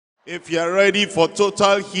If you're ready for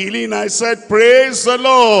total healing, I said, praise the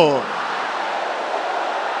Lord.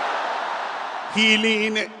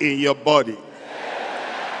 Healing in your body.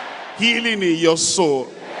 Healing in your soul.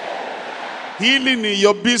 Healing in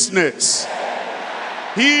your business.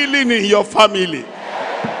 Healing in your family.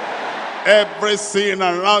 Everything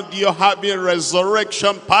around you having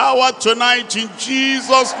resurrection power tonight in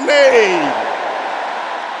Jesus' name.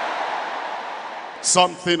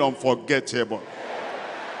 Something unforgettable.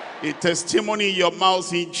 A testimony in your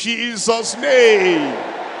mouth in Jesus' name.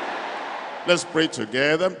 Let's pray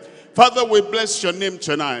together. Father, we bless your name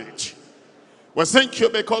tonight. We thank you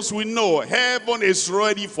because we know heaven is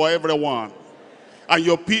ready for everyone. And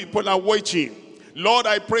your people are waiting. Lord,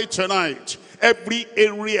 I pray tonight, every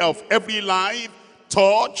area of every life,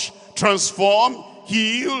 touch, transform,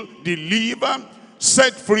 heal, deliver,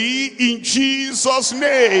 set free in Jesus'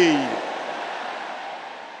 name.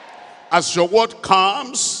 As your word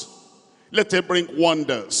comes, let it bring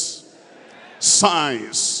wonders,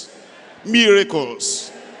 signs, miracles,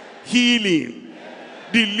 healing,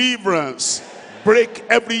 deliverance. Break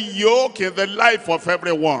every yoke in the life of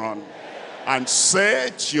everyone. And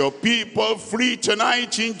set your people free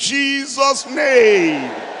tonight in Jesus' name.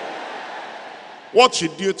 What you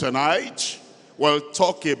do tonight, we'll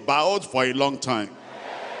talk about for a long time.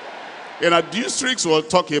 In our districts, we'll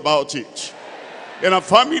talk about it. In our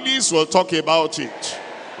families, we'll talk about it.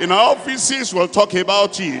 In our offices, we'll talk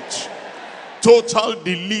about it. Total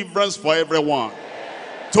deliverance for everyone.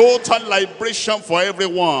 Total liberation for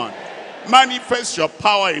everyone. Manifest your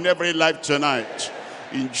power in every life tonight.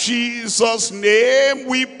 In Jesus' name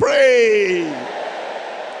we pray.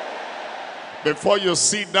 Before you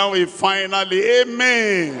sit down, we finally,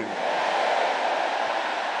 amen.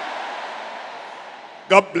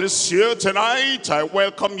 God bless you tonight. I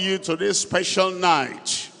welcome you to this special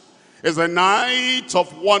night. It's a night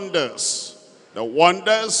of wonders. The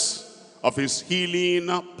wonders of his healing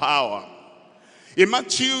power. In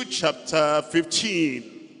Matthew chapter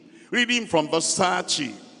 15, reading from verse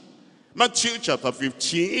 30. Matthew chapter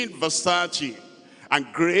 15, verse 30.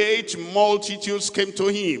 And great multitudes came to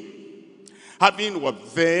him, having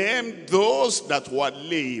with them those that were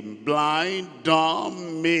lame, blind,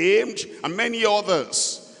 dumb, maimed, and many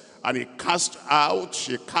others. And he cast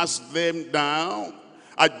them down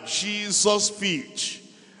at Jesus' feet,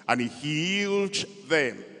 and he healed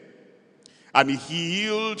them. And he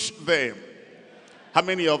healed them. How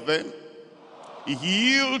many of them? He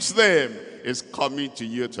healed them. Is coming to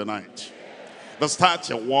you tonight. Verse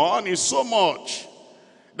 31 is so much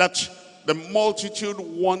that the multitude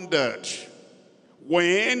wondered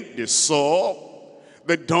when they saw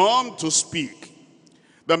the dumb to speak,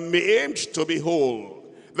 the maimed to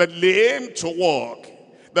behold, the lame to walk,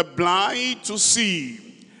 the blind to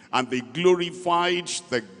see, and they glorified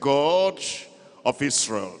the God of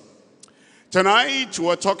Israel. Tonight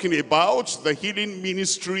we're talking about the healing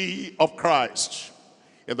ministry of Christ.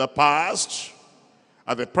 In the past,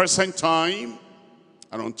 at the present time,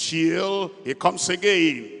 and until he comes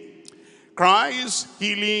again. Christ's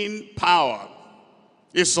healing power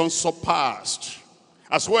is unsurpassed,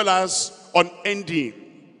 as well as unending.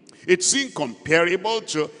 It's incomparable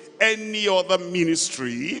to any other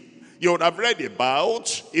ministry you would have read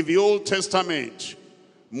about in the Old Testament.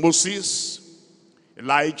 Moses,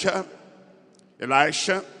 Elijah,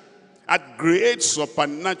 Elisha, had great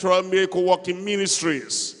supernatural miracle working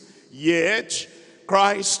ministries. Yet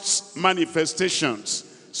Christ's manifestations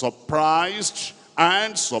surprised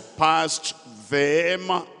and surpassed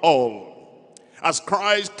them all. As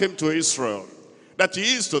Christ came to Israel, that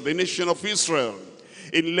is to the nation of Israel,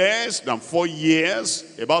 in less than 4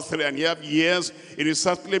 years, about 3.5 years in his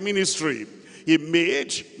earthly ministry, he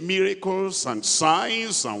made miracles and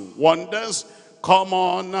signs and wonders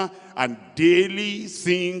common and daily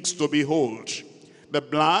things to behold. The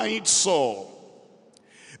blind saw,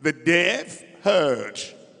 the deaf heard,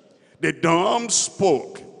 the dumb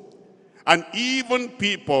spoke, and even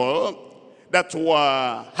people that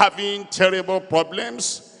were having terrible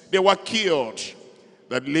problems, they were cured.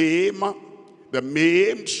 The lame, the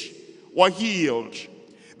maimed were healed.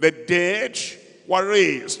 The dead were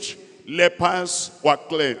raised. Lepers were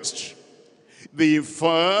cleansed. The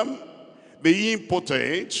infirm, the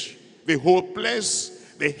impotent, the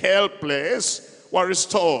hopeless, the helpless were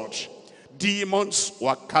restored. Demons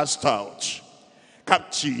were cast out.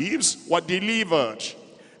 Captives were delivered.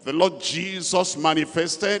 The Lord Jesus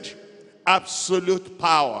manifested absolute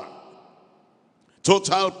power,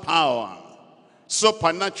 total power,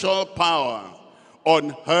 supernatural power,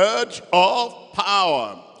 unheard of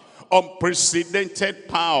power, unprecedented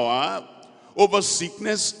power over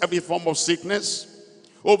sickness, every form of sickness,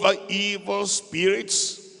 over evil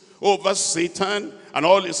spirits, over Satan and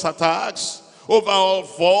all his attacks, over all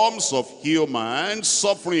forms of human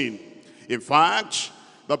suffering. In fact,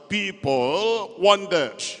 the people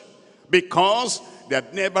wondered because they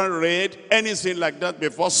had never read anything like that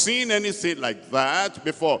before, seen anything like that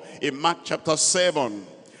before. In Mark chapter 7,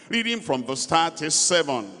 reading from verse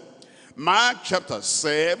 37. Mark chapter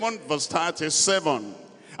 7, verse 37.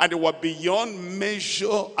 And they were beyond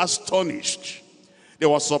measure astonished. They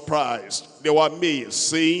were surprised. They were amazed,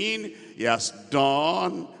 saying, he has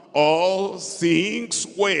done all things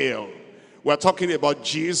well. We're talking about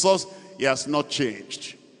Jesus. He has not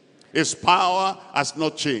changed. His power has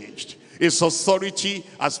not changed. His authority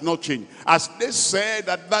has not changed. As they said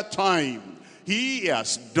at that time, he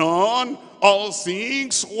has done all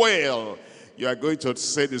things well. You are going to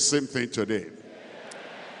say the same thing today.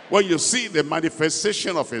 When you see the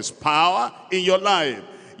manifestation of his power in your life,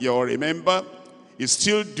 you'll remember he's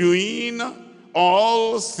still doing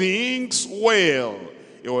all things well.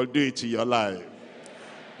 He will do it in your life.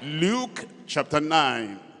 Luke chapter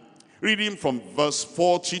 9, reading from verse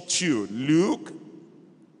 42. Luke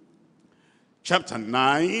chapter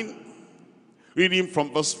 9, reading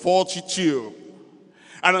from verse 42.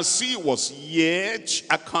 And as he was yet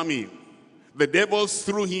a-coming, the devil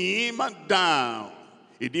threw him down,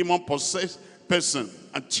 a demon-possessed person,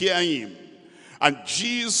 and tear him. And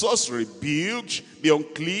Jesus rebuked the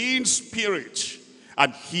unclean spirit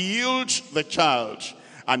and healed the child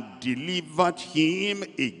and delivered him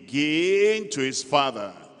again to his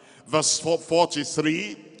father. Verse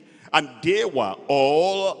 43, and they were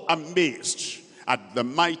all amazed at the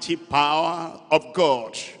mighty power of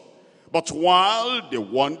God. But while they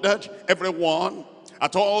wondered, everyone,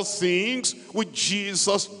 at all things which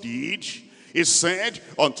Jesus did, he said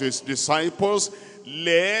unto his disciples,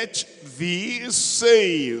 let these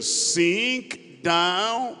sayings sink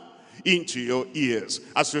down into your ears.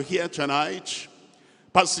 As you hear tonight,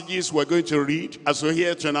 passages we're going to read, as you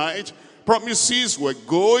hear tonight, promises we're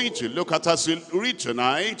going to look at as you read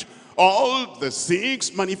tonight, all the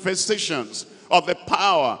things, manifestations of the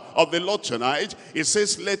power of the Lord tonight. It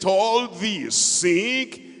says, let all these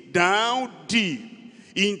sink down deep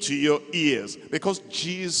into your ears, because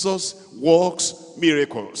Jesus works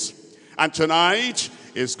miracles. And tonight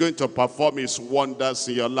is going to perform his wonders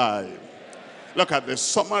in your life. Look at the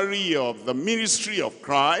summary of the ministry of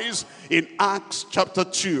Christ in Acts chapter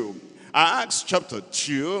 2. Acts chapter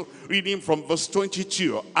 2, reading from verse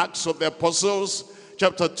 22. Acts of the Apostles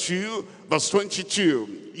chapter 2, verse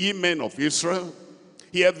 22. Ye men of Israel,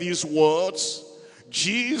 hear these words.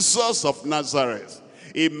 Jesus of Nazareth,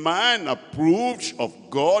 a man approved of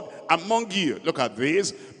God among you. Look at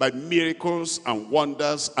this, by miracles and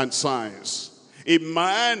wonders and signs. A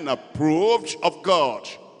man approved of God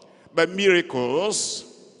by miracles,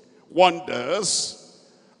 wonders,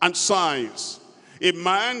 and signs. A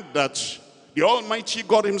man that the Almighty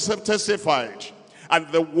God himself testified, and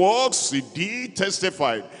the works he did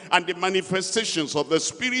testified, and the manifestations of the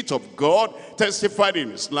Spirit of God testified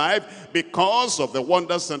in his life because of the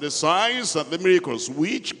wonders and the signs and the miracles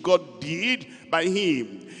which God did by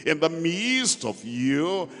him in the midst of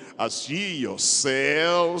you, as ye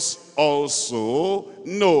yourselves also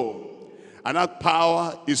know. And that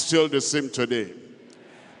power is still the same today.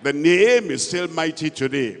 The name is still mighty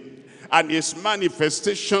today. And his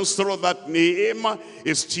manifestations through that name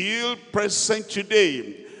is still present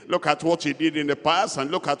today. Look at what he did in the past and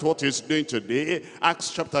look at what he's doing today. Acts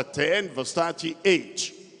chapter 10, verse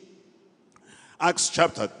 38. Acts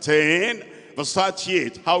chapter 10, verse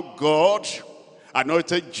 38. How God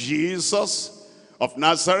anointed Jesus of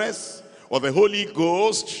Nazareth with the Holy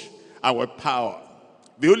Ghost and with power.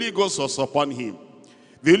 The Holy Ghost was upon him.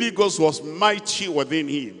 The Holy Ghost was mighty within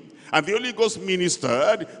him. And the Holy Ghost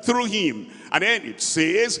ministered through him. And then it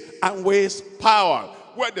says, and with power.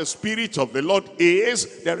 Where the Spirit of the Lord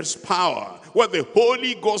is, there is power. Where the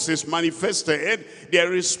Holy Ghost is manifested,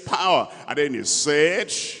 there is power. And then it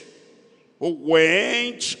said, who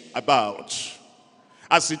went about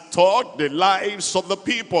as he taught the lives of the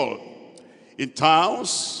people in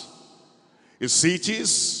towns, in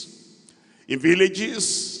cities, in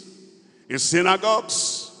villages, in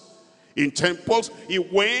synagogues, in temples. He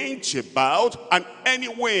went about, and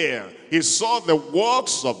anywhere he saw the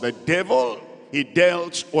works of the devil, he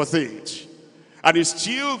dealt with it. And it's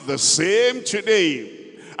still the same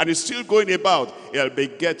today. And he's still going about. He'll be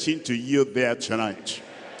getting to you there tonight.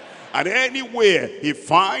 And anywhere he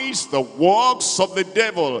finds the works of the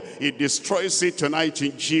devil, he destroys it tonight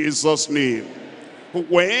in Jesus' name. Who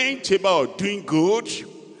went about doing good,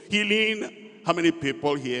 healing. How many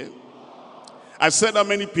people here? I said, how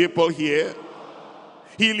many people here?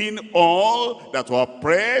 healing all that were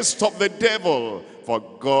oppressed of the devil, for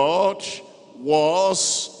God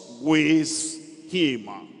was with him.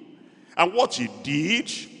 And what he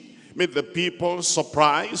did made the people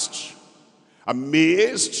surprised,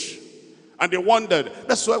 amazed, and they wondered.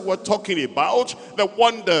 That's why we're talking about the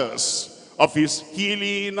wonders of his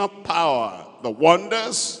healing power, the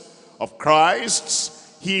wonders of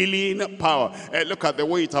Christ's healing power. Look at the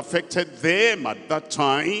way it affected them at that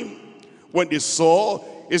time when they saw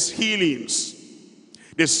his healings.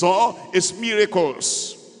 They saw his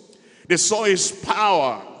miracles. They saw his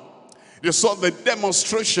power. They saw the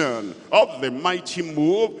demonstration of the mighty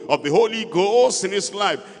move of the Holy Ghost in his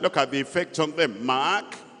life. Look at the effect on them.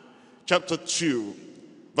 Mark chapter 2,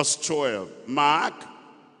 verse 12. Mark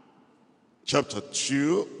chapter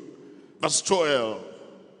 2, verse 12.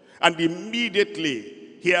 And immediately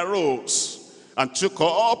he arose and took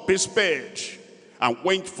up his bed and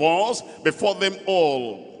went forth before them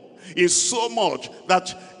all, insomuch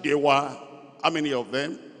that they were, how many of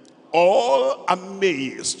them? All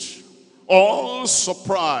amazed, all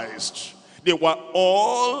surprised. They were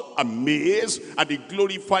all amazed, and they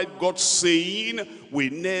glorified God, saying,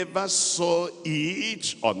 we never saw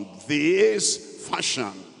it on this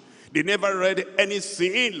fashion. They never read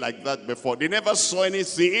anything like that before. They never saw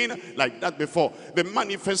anything like that before. The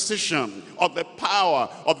manifestation of the power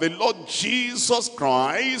of the Lord Jesus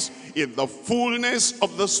Christ in the fullness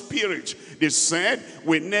of the Spirit. They said,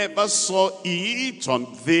 we never saw it on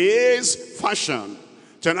this fashion.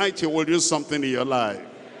 Tonight he will do something in your life.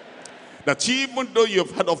 That even though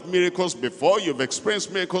you've heard of miracles before, you've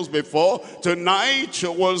experienced miracles before, tonight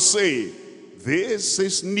you will say, this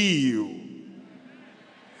is new.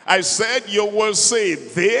 I said you will say,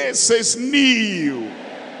 this is new.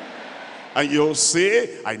 And you'll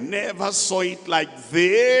say, I never saw it like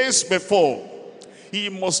this before. He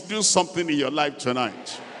must do something in your life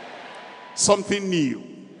tonight. Something new.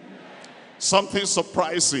 Something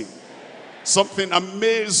surprising. Something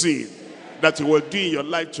amazing that he will do in your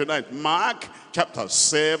life tonight. Mark chapter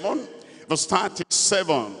 7, verse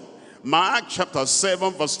 37. Mark chapter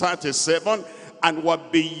 7, verse 37. And were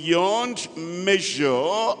beyond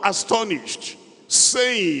measure astonished,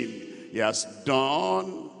 saying, he has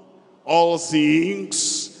done all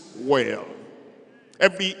things well.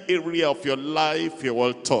 Every area of your life he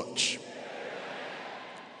will touch.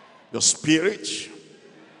 Your spirit,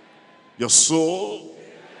 your soul,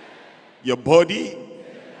 your body,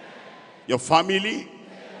 your family,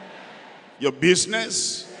 your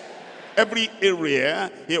business. Every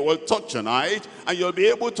area he will touch tonight, and you'll be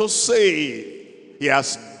able to say, he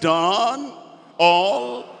has done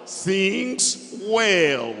all things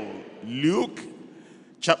well. Luke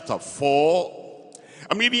chapter 4.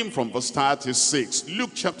 I'm reading from verse 36.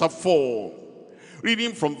 Luke chapter 4.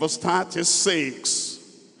 Reading from verse 36.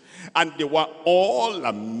 And they were all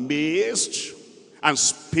amazed and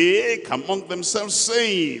spake among themselves,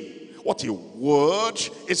 saying, what a word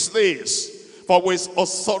is this? For with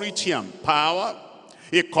authority and power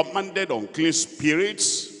he commanded unclean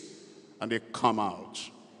spirits, and they come out.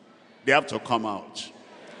 They have to come out.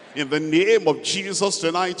 In the name of Jesus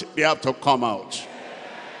tonight, they have to come out.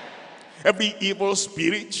 Every evil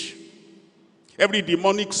spirit, every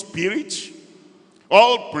demonic spirit,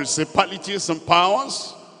 all principalities and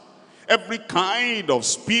powers, every kind of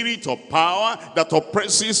spirit or power that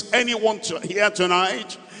oppresses anyone here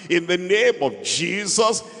tonight, in the name of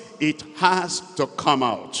Jesus, it has to come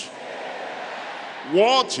out.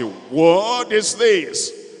 What a word is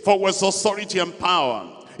this? For with authority and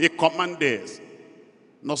power he commanded,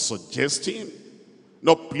 not suggesting,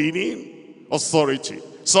 not pleading, authority.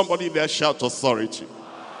 Somebody there shout authority.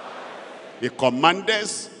 He commanded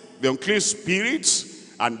the unclean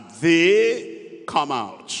spirits, and they come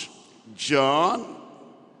out. John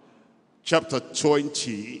chapter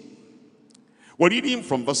 20. We're reading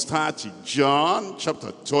from verse 30. John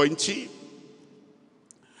chapter 20.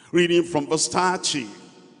 Reading from verse 30.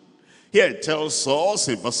 Here it tells us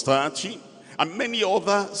in verse 30, and many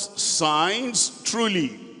other signs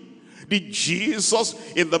truly did Jesus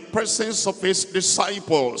in the presence of his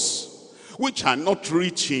disciples, which are not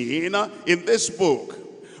written in this book,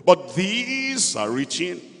 but these are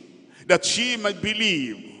written, that ye might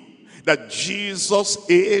believe that Jesus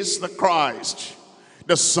is the Christ,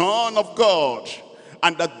 the Son of God,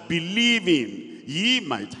 and that believing ye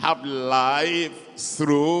might have life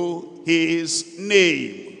through his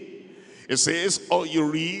name. It says, all you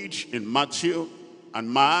read in Matthew and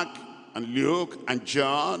Mark and Luke and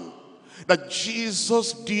John, that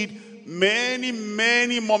Jesus did many,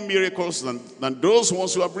 many more miracles than those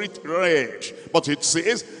ones who have read. But it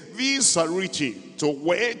says, these are written to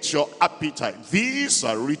whet your appetite. These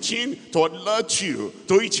are written to alert you,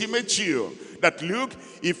 to intimate you, that look,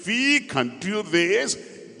 if he can do this,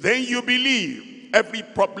 then you believe. Every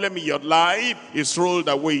problem in your life is rolled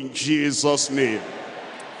away in Jesus' name.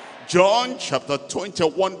 John chapter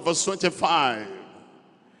 21 verse 25.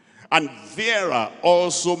 And there are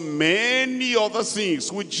also many other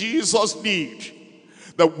things which Jesus did,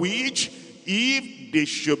 the which, if they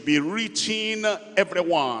should be written,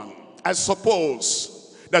 everyone, I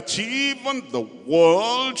suppose that even the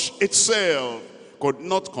world itself could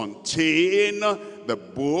not contain the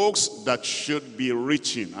books that should be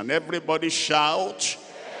written. And everybody shout,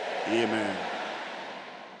 Amen.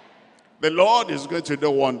 The Lord is going to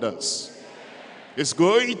do wonders. He's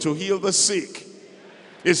going to heal the sick.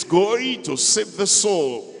 He's going to save the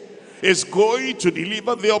soul. He's going to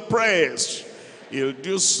deliver the oppressed. He'll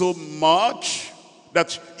do so much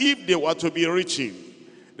that if they were to be written,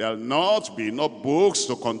 there'll not be enough books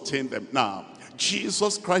to contain them. Now,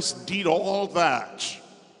 Jesus Christ did all that.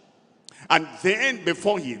 And then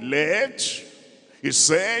before he left, he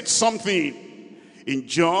said something in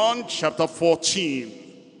John chapter 14.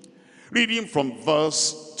 Reading from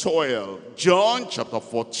verse 12. John chapter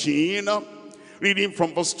 14, reading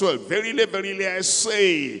from verse 12. Verily, verily, I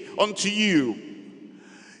say unto you,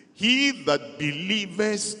 he that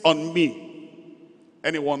believeth on me.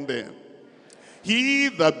 Anyone there? He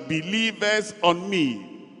that believeth on me.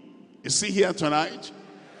 Is he here tonight?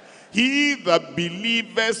 He that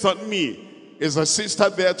believeth on me. Is a sister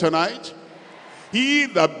there tonight? He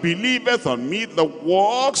that believeth on me, the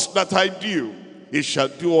works that I do, he shall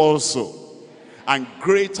do also. And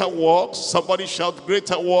greater works, somebody shout,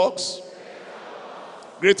 greater works,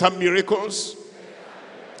 greater miracles,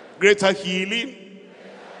 greater healing.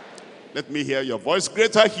 Let me hear your voice.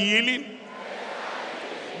 Greater healing,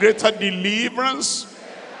 greater deliverance,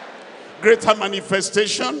 greater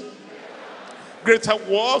manifestation, greater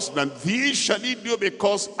works than these shall he do,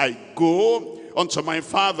 because I go unto my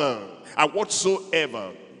Father. And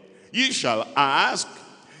whatsoever ye shall ask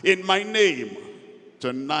in my name.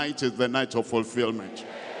 Tonight is the night of fulfillment.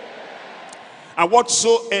 And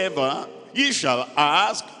whatsoever ye shall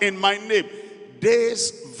ask in my name.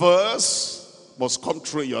 This verse must come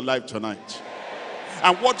true in your life tonight.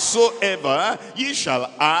 And whatsoever ye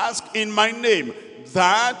shall ask in my name,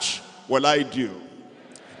 that will I do,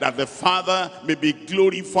 that the Father may be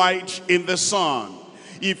glorified in the Son.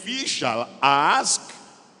 If ye shall ask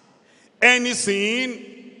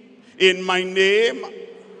anything in my name,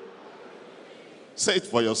 say it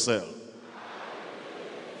for yourself.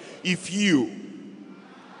 If you,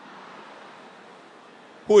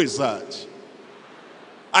 who is that?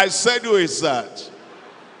 I said, who is that?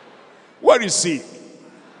 Where is he?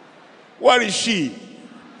 Where is she?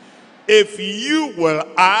 If you will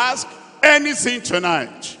ask anything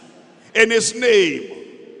tonight in his name,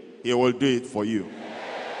 he will do it for you.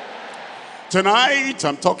 Tonight,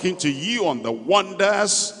 I'm talking to you on the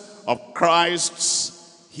wonders of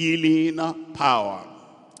Christ's healing power.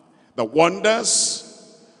 The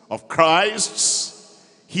wonders of Christ's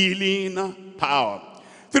healing power.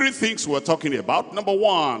 Three things we're talking about. Number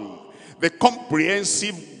one, the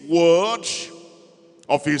comprehensive word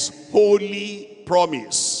of his holy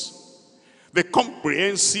promise. The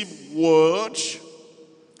comprehensive word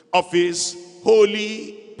of his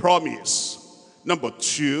holy promise. Number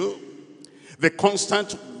two, the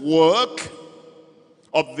constant work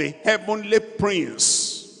of the heavenly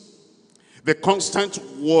prince. The constant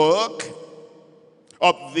work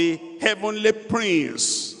of the heavenly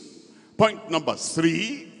prince. Point number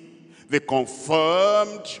three, the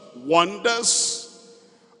confirmed wonders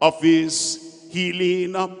of his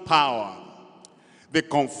healing power. The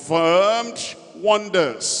confirmed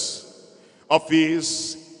wonders of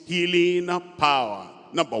his healing power.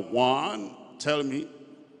 Number one, tell me.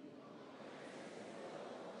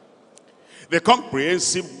 The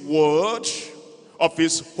comprehensive word of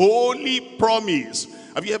his holy promise.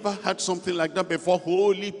 Have you ever heard something like that before?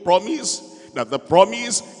 Holy promise? That the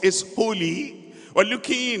promise is holy. We're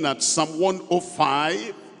looking at Psalm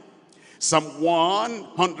 105. Psalm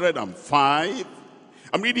 105.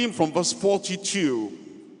 I'm reading from verse 42.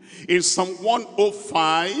 In Psalm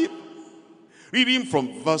 105, reading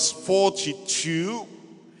from verse 42,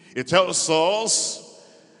 it tells us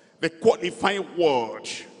the qualifying word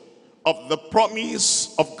of the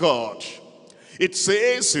promise of God. It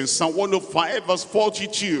says in Psalm 105 verse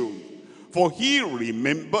 42, for he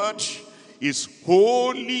remembered his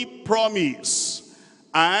holy promise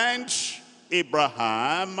and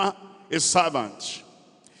Abraham his servant.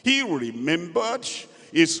 He remembered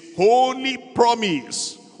his holy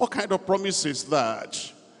promise. What kind of promise is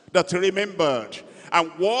that? that he remembered. And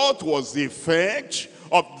what was the effect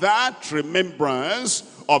of that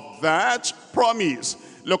remembrance, of that promise?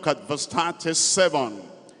 Look at verse 37.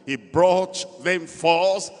 He brought them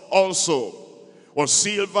forth also with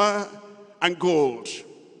silver and gold.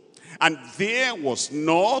 And there was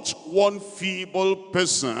not one feeble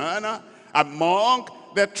person among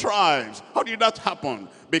the tribes. How did that happen?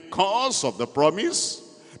 Because of the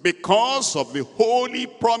promise, because of the holy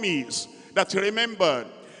promise that he remembered.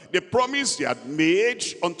 The promise he had made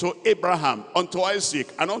unto Abraham, unto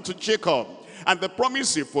Isaac, and unto Jacob. And the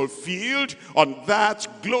promise he fulfilled on that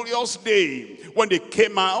glorious day when they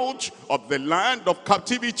came out of the land of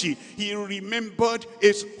captivity. He remembered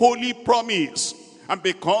his holy promise. And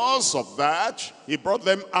because of that, he brought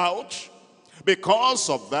them out. Because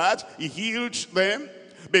of that, he healed them.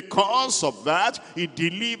 Because of that, he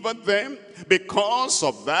delivered them. Because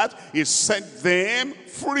of that, he set them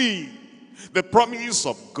free. The promise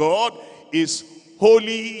of God is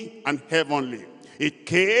holy and heavenly. It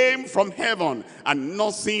came from heaven, and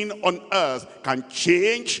nothing on earth can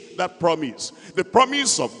change that promise. The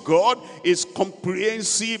promise of God is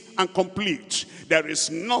comprehensive and complete. There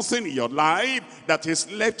is nothing in your life that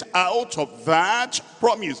is left out of that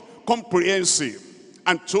promise. Comprehensive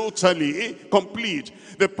and totally complete.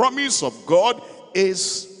 The promise of God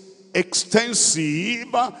is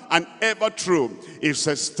extensive and ever true. It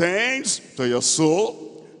extends to your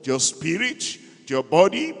soul, to your spirit, to your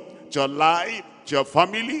body, to your life, to your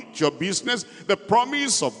family, to your business. The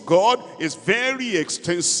promise of God is very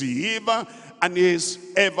extensive and is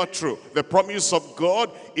ever true. The promise of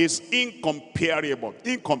God is incomparable.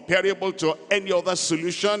 Incomparable to any other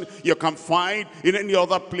solution you can find in any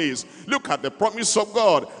other place. Look at the promise of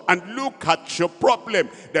God and look at your problem.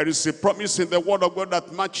 There is a promise in the word of God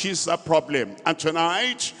that matches that problem. And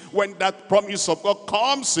tonight, when that promise of God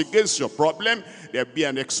comes against your problem, there'll be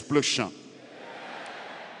an explosion.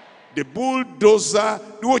 The bulldozer,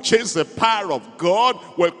 which is the power of God,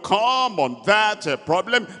 will come on that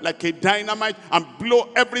problem like a dynamite and blow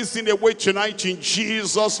everything away tonight in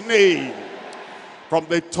Jesus' name. From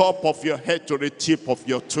the top of your head to the tip of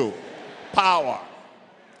your toe. Power,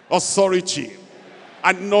 authority,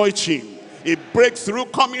 anointing, a breakthrough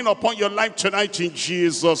coming upon your life tonight in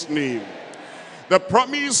Jesus' name. The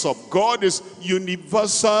promise of God is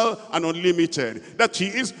universal and unlimited. That he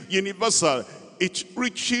is universal. It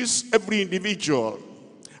reaches every individual.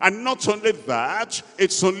 And not only that,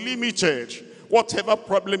 it's unlimited. Whatever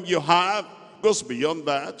problem you have goes beyond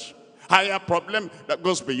that. Higher problem that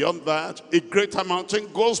goes beyond that. A greater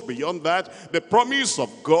mountain goes beyond that. The promise of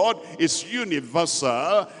God is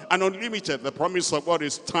universal and unlimited. The promise of God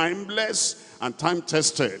is timeless and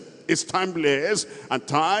time-tested. It's timeless and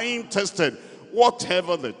time-tested.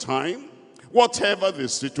 Whatever the time, whatever the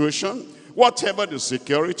situation, whatever the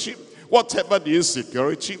security, whatever the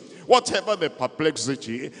insecurity, whatever the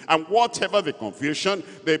perplexity, and whatever the confusion,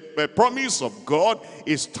 the promise of God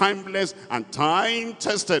is timeless and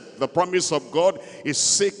time-tested. The promise of God is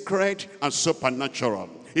sacred and supernatural.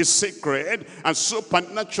 It's sacred and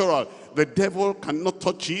supernatural. The devil cannot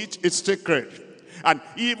touch it. It's sacred. And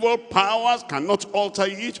evil powers cannot alter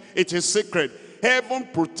it. It is sacred. Heaven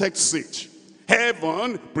protects it.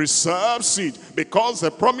 Heaven preserves it, because the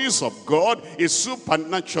promise of God is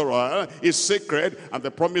supernatural, is sacred, and the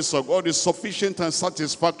promise of God is sufficient and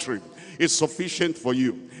satisfactory. It's sufficient for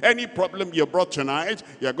you. Any problem you brought tonight,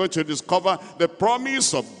 you're going to discover the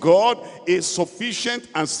promise of God is sufficient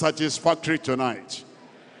and satisfactory tonight.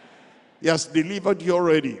 He has delivered you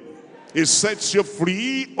already. He sets you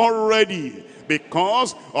free already.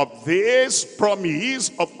 Because of this promise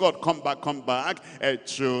of God. Come back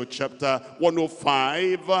to chapter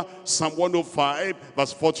 105, Psalm 105,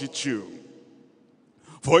 verse 42.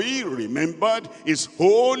 For he remembered his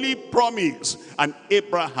holy promise, and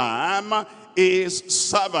Abraham his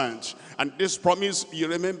servant. And this promise, you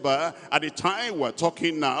remember, at the time we're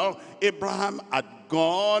talking now, Abraham had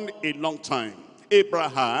gone a long time.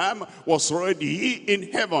 Abraham was already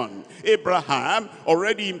in heaven. Abraham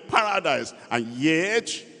already in paradise. And yet,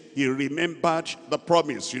 he remembered the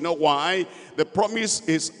promise. You know why? The promise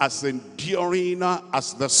is as enduring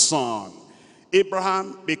as the sun.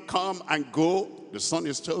 Abraham may come and go. The sun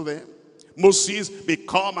is still there. Moses may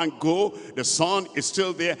come and go. The sun is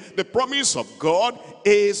still there. The promise of God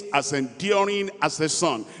is as enduring as the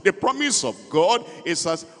sun. The promise of God is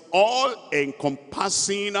as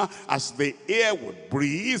all-encompassing as the air would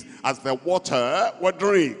breathe, as the water would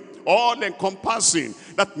drink. All-encompassing.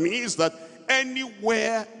 That means that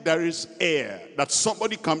anywhere there is air that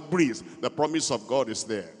somebody can breathe, the promise of God is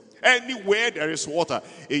there. Anywhere there is water,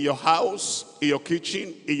 in your house, in your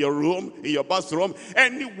kitchen, in your room, in your bathroom,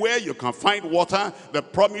 anywhere you can find water, the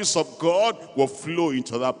promise of God will flow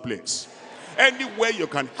into that place. Anywhere you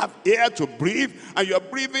can have air to breathe, and you're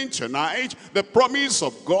breathing tonight, the promise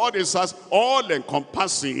of God is as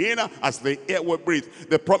all-encompassing as the air we breathe.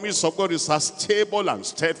 The promise of God is as stable and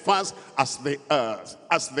steadfast as the earth.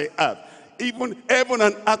 Even heaven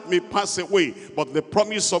and earth may pass away, but the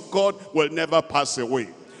promise of God will never pass away.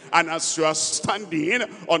 And as you are standing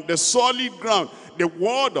on the solid ground, the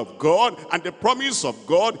word of God and the promise of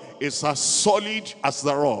God is as solid as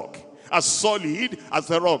the rock. As solid as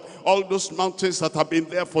the rock. All those mountains that have been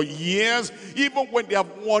there for years, even when they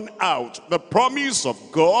have worn out, the promise of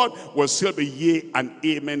God will still be yea and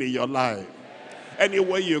amen in your life.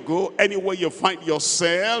 Anywhere you go, anywhere you find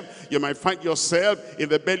yourself, you might find yourself in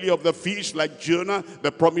the belly of the fish like Jonah,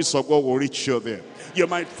 the promise of God will reach you there. You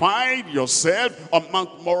might find yourself on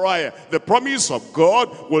Mount Moriah. The promise of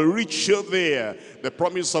God will reach you there. The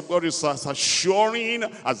promise of God is as assuring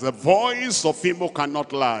as the voice of him who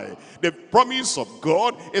cannot lie. The promise of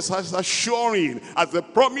God is as assuring as the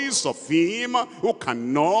promise of him who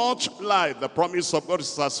cannot lie. The promise of God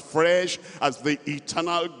is as fresh as the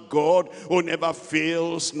eternal God who never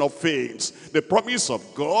fails nor faints. The promise of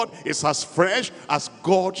God is as fresh as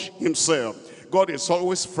God himself. God is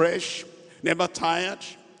always fresh, never tired,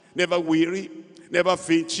 never weary, never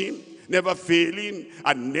fainting, never failing,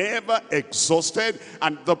 and never exhausted.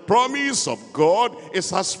 And the promise of God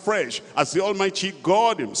is as fresh as the Almighty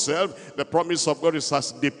God himself. The promise of God is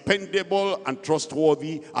as dependable and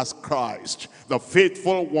trustworthy as Christ, the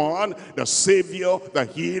faithful one, the Savior, the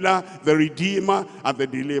healer, the Redeemer, and the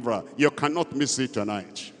Deliverer. You cannot miss it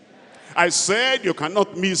tonight. I said you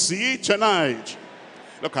cannot miss it tonight.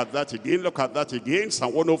 Look at that again, look at that again.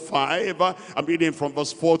 Psalm 105, I'm reading from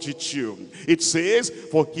verse 42. It says,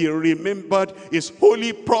 for he remembered his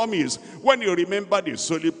holy promise. When he remembered his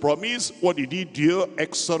holy promise, what did he do?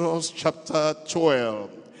 Exodus chapter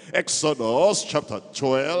 12. Exodus chapter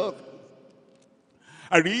 12.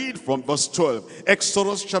 I read from verse 12.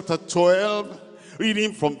 Exodus chapter 12,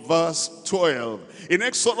 reading from verse 12. In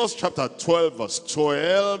Exodus chapter 12, verse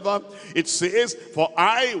 12, it says, for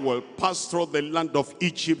I will pass through the land of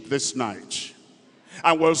Egypt this night,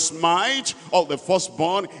 and will smite all the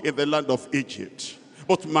firstborn in the land of Egypt.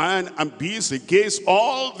 Both man and beast, against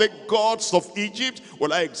all the gods of Egypt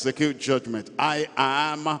will I execute judgment. I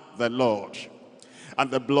am the Lord.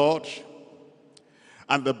 And the blood,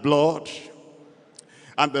 and the blood,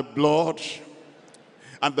 and the blood,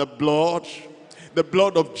 and the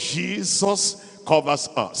blood of Jesus covers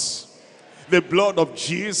us. The blood of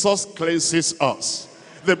Jesus cleanses us.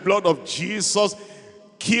 The blood of Jesus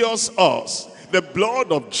cures us. The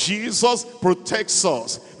blood of Jesus protects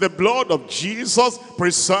us. The blood of Jesus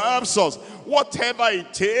preserves us. Whatever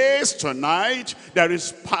it is tonight, there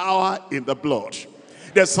is power in the blood.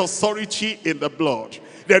 There's authority in the blood.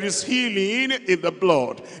 There is healing in the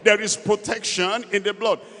blood. There is protection in the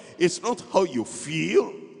blood. It's not how you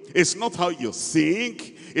feel. It's not how you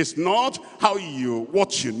think. It's not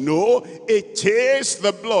what you know. It is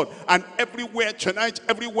the blood. And everywhere tonight,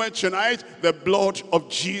 the blood of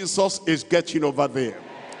Jesus is getting over there.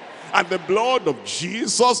 And the blood of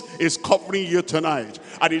Jesus is covering you tonight.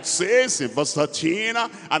 And it says in verse 13,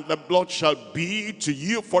 and the blood shall be to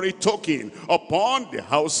you for a token upon the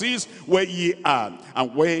houses where ye are.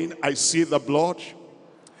 And when I see the blood,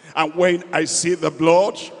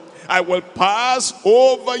 I will pass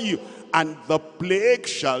over you, and the plague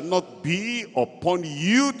shall not be upon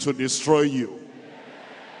you to destroy you.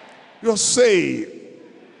 You are saved.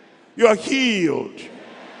 You are healed.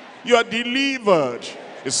 You are delivered.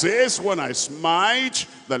 It says, when I smite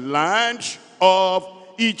the land of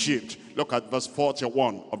Egypt. Look at verse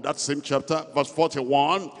 41 of that same chapter, verse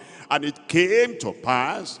 41. And it came to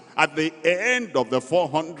pass at the end of the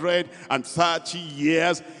 430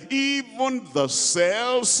 years, even the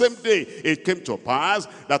same day, it came to pass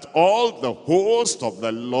that all the host of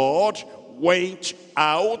the Lord went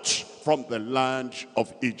out from the land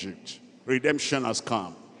of Egypt. Redemption has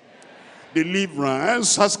come.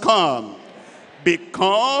 Deliverance has come.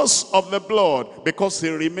 Because of the blood, because he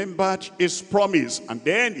remembered his promise, and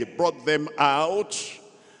then he brought them out.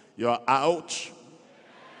 You are out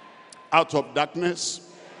of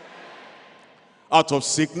darkness, out of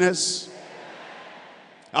sickness,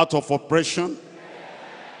 out of oppression,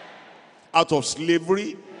 out of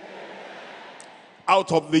slavery,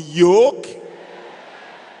 out of the yoke.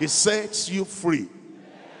 He sets you free.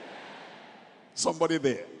 Somebody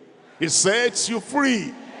there. He sets you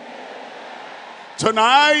free.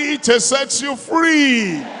 Tonight, he sets you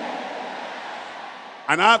free.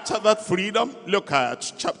 And after that freedom, look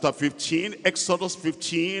at chapter 15, Exodus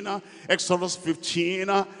 15, Exodus 15.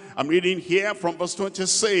 I'm reading here from verse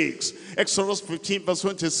 26. Exodus 15 verse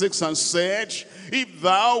 26, and said, if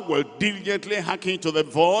thou wilt diligently hearken to the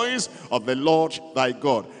voice of the Lord thy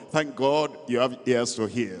God. Thank God you have ears to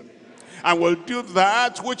hear. And will do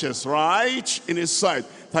that which is right in his sight.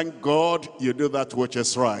 Thank God you do that which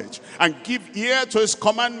is right. And give ear to his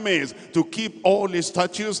commandments, to keep all his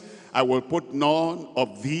statutes. I will put none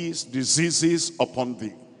of these diseases upon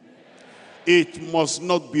thee. It must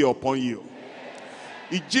not be upon you.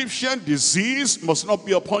 Egyptian disease must not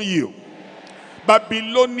be upon you.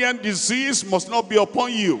 Babylonian disease must not be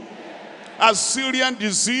upon you. Assyrian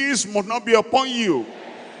disease must not be upon you.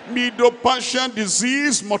 Medo-Persian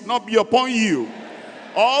disease must not be upon you.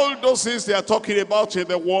 All those things they are talking about in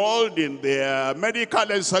the world, in their medical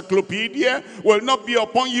encyclopedia, will not be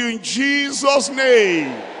upon you in Jesus'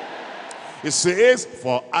 name. It says,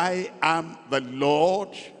 for I am the Lord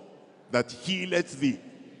that healeth thee.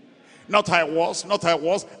 Not I was,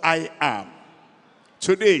 I am.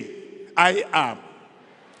 Today, I am.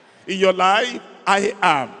 In your life, I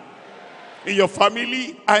am. In your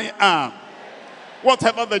family, I am.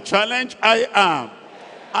 Whatever the challenge, I am.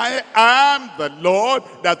 I am the Lord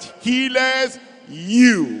that healeth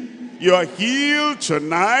you. You are healed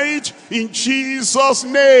tonight in Jesus'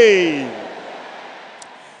 name.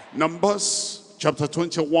 Numbers chapter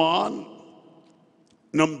 21.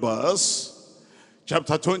 Numbers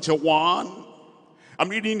chapter 21. I'm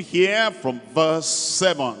reading here from verse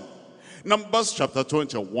 7. Numbers chapter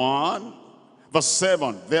 21, verse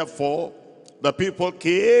 7. Therefore, the people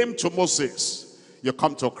came to Moses. You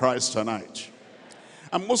come to Christ tonight.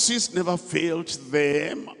 And Moses never failed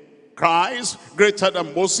them. Christ, greater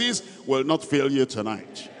than Moses, will not fail you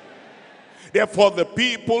tonight. Therefore, the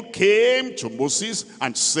people came to Moses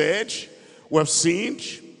and said, we have sinned,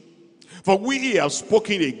 for we have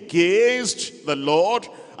spoken against the Lord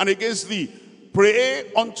and against thee.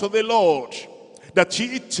 Pray unto the Lord that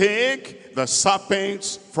he take the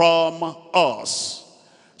serpents from us.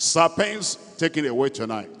 Serpents taken away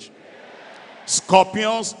tonight.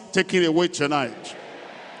 Scorpions taken away tonight.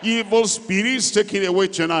 Evil spirits taken away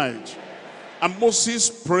tonight. And Moses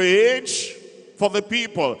prayed for the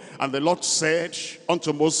people. And the Lord said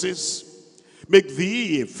unto Moses, make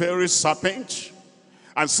thee a fiery serpent,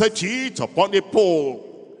 and set it upon a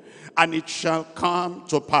pole, and it shall come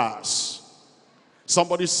to pass.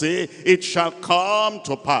 Somebody say, it shall come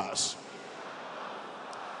to pass.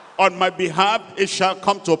 On my behalf, it shall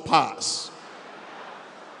come to pass.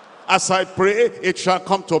 As I pray, it shall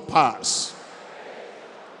come to pass.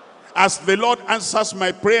 As the Lord answers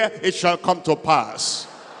my prayer, it shall come to pass.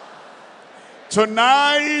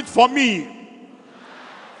 Tonight for me.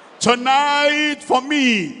 Tonight for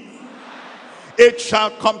me. It shall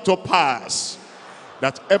come to pass.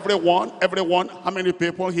 That everyone, how many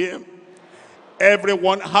people here?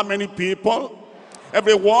 Everyone, how many people?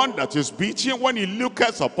 Everyone that is beaten, when he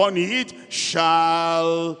looketh upon it,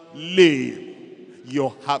 shall live.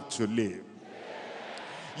 You have to live.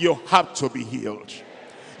 You have to be healed.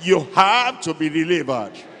 You have to be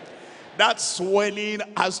delivered. That swelling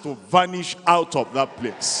has to vanish out of that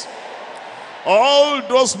place. All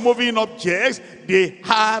those moving objects, they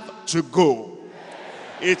have to go.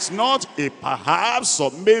 It's not a perhaps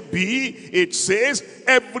or maybe. It says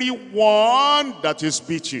everyone that is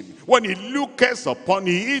beaten, when he looketh upon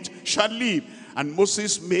it, shall live. And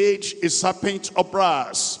Moses made a serpent of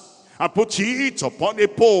brass and put it upon a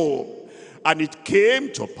pole. And it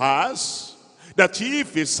came to pass that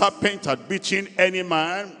if a serpent had bitten any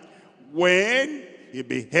man, when he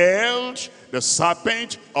beheld the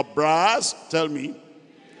serpent of brass, tell me,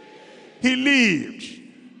 he lived.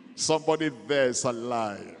 Somebody there is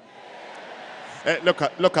alive.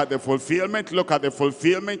 Look at the fulfillment. Look at the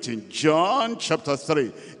fulfillment in John chapter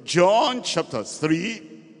 3. John chapter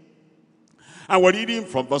 3. And we're reading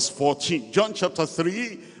from verse 14. John chapter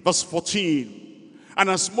 3, verse 14. And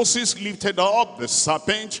as Moses lifted up the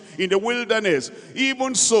serpent in the wilderness,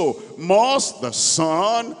 even so must the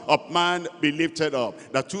Son of Man be lifted up.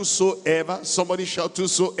 That whosoever, somebody shout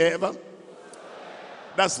whosoever.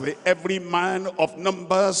 That's the every man of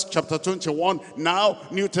Numbers chapter 21. Now,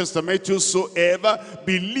 New Testament, whosoever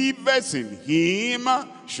believeth in him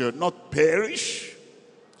should not perish,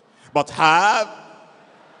 but have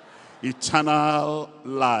eternal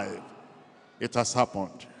life. It has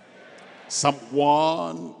happened. Psalm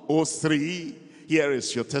 103, here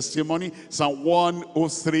is your testimony. Psalm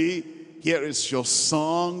 103, here is your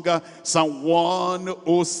song. Psalm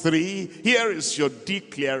 103, here is your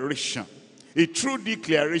declaration. A true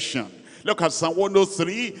declaration. Look at Psalm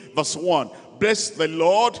 103, verse 1. Bless the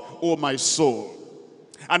Lord, O my soul,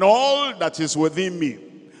 and all that is within me.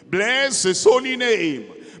 Bless his holy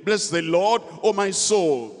name. Bless the Lord, O my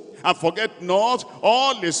soul, and forget not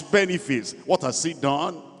all his benefits. What has he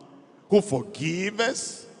done? Who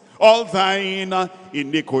forgiveth all thine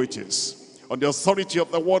iniquities. On the authority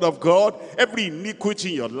of the word of God, every iniquity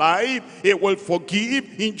in your life, he will forgive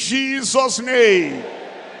in Jesus' name.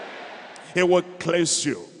 He will cleanse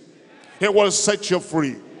you. He will set you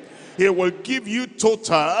free. He will give you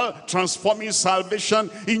total transforming salvation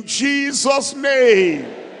in Jesus' name.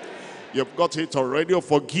 You've got it already. Who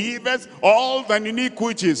forgiveth all thine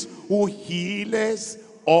iniquities. Who healeth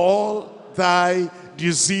all thy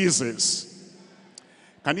diseases.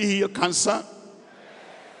 Can he heal cancer?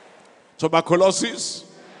 Tuberculosis?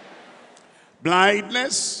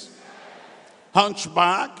 Blindness?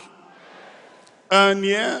 Hunchback?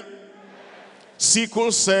 Hernia?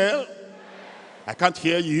 Sickle cell? I can't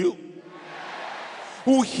hear you.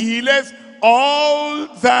 Who healeth all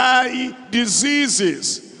thy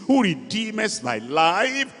diseases. Who redeemeth thy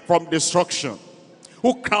life from destruction.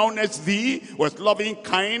 Who crowneth thee with loving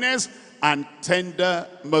kindness and tender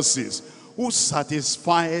mercies. Who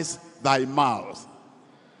satisfies thy mouth.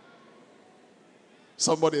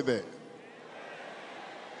 Somebody there.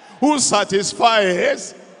 Who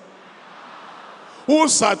satisfies? Who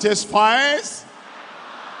satisfies?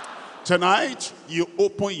 Tonight, you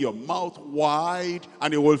open your mouth wide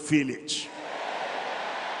and you will feel it.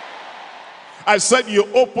 I said you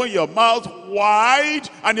open your mouth wide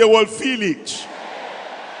and you will feel it.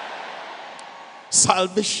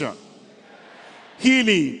 Salvation,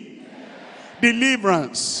 healing,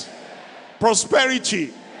 deliverance,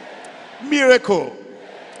 prosperity, miracle,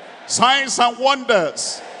 signs and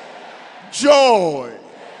wonders, joy,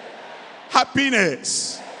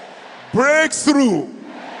 happiness, breakthrough.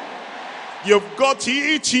 You've got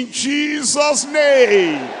it in Jesus'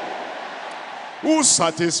 name. Who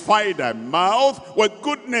satisfy thy mouth with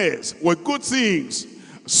goodness, with good things,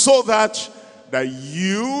 so that the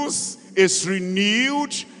youth is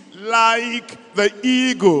renewed like the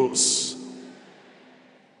eagles.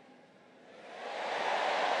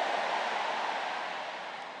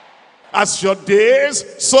 As your days,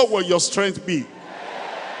 so will your strength be.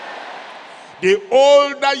 The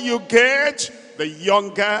older you get, the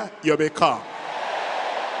younger you become.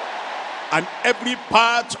 And every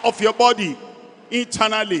part of your body,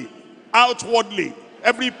 internally, outwardly,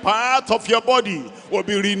 every part of your body will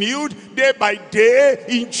be renewed day by day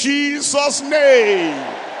in Jesus' name.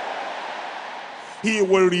 He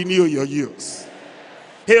will renew your youth.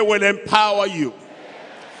 He will empower you.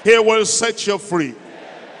 He will set you free.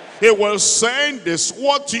 He will send this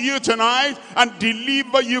word to you tonight and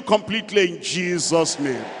deliver you completely in Jesus'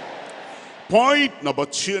 name. Point number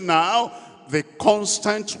 2 now, the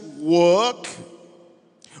constant work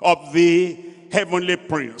of the heavenly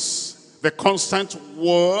prince. The constant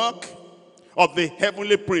work of the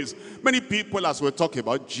heavenly prince. Many people, as we talk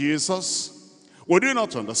about Jesus, we do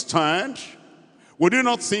not understand, we do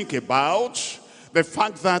not think about the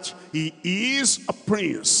fact that he is a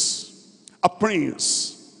prince. A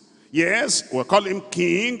prince. Yes, we call him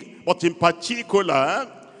king, but in particular,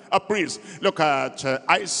 a prince. Look at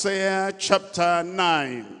Isaiah chapter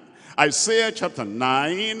 9. Isaiah chapter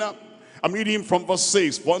 9, I'm reading from verse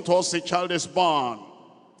 6. For unto us a child is born,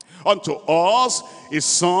 unto us a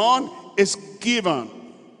son is given,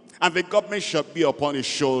 and the government shall be upon his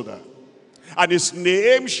shoulder. And his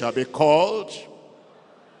name shall be called,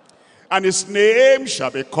 and his name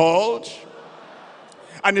shall be called,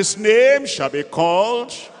 and his name shall be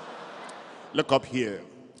called. Look up here.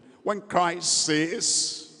 When Christ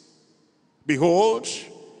says, behold,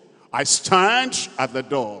 I stand at the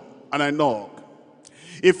door and I knock.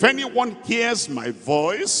 If anyone hears my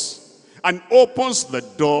voice and opens the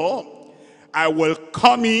door, I will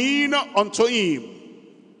come in unto him.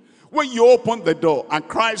 When you open the door and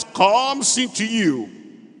Christ comes into you,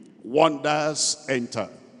 wonders enter.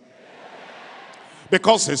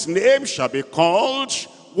 Because his name shall be called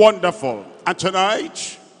Wonderful. And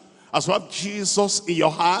tonight, as you have Jesus in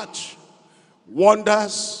your heart,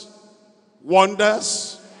 wonders,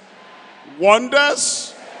 wonders,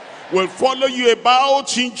 wonders will follow you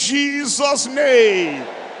about in Jesus' name.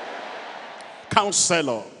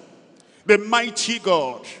 Counselor, the mighty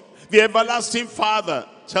God, the everlasting Father.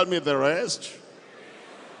 Tell me the rest.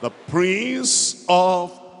 The Prince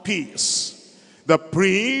of Peace. The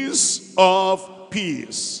Prince of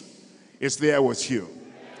Peace is there with you.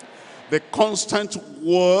 The constant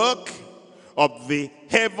work of the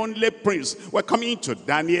heavenly prince. We're coming to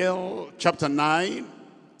Daniel chapter 9.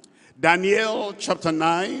 Daniel chapter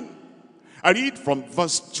 9. I read from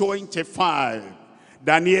verse 25.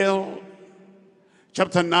 Daniel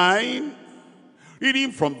chapter 9,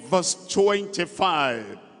 reading from verse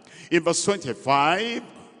 25. In verse 25,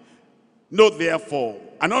 know therefore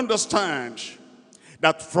and understand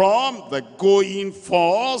that from the going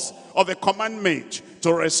forth of the commandment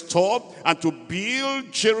to restore and to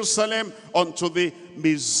build Jerusalem unto the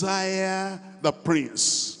Messiah the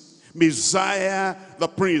Prince. Messiah the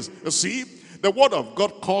Prince. You see, the word of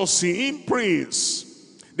God calls him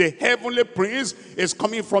Prince. The heavenly Prince is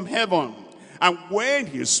coming from heaven. And when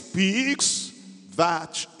he speaks,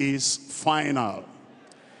 that is final.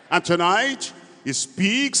 And tonight, he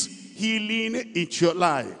speaks healing into your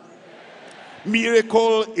life.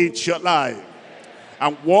 Miracle into your life.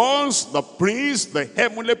 And once the Prince, the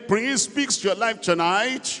heavenly Prince, speaks to your life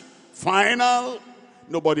tonight, final,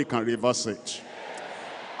 nobody can reverse it.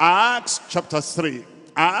 Acts chapter 3.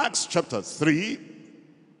 Acts chapter 3,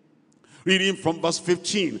 reading from verse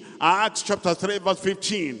 15. Acts chapter 3, verse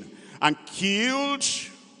 15. And killed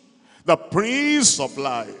the Prince of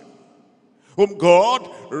Life, whom God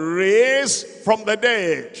raised from the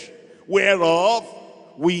dead, whereof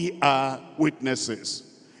we are witnesses.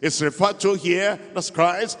 It's referred to here, that's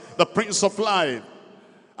Christ, the Prince of Life.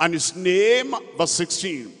 And his name, verse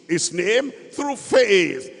 16, his name, through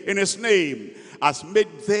faith in his name, has made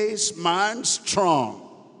this man strong.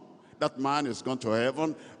 That man is gone to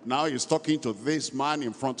heaven. Now he's talking to this man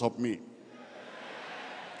in front of me.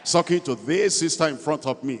 He's talking to this sister in front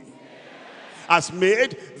of me. Has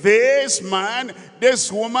made this man,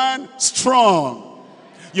 this woman strong.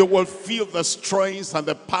 You will feel the strength and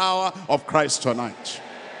the power of Christ tonight.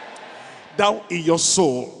 Down in your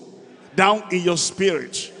soul, down in your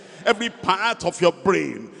spirit, every part of your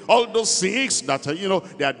brain, all those things that are,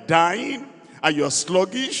 they are dying, and you're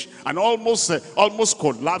sluggish and almost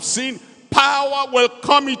collapsing, power will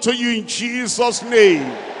come into you in Jesus'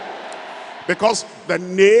 name. Because the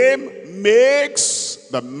name makes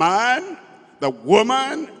the man, the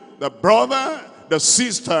woman, the brother, the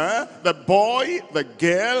sister, the boy, the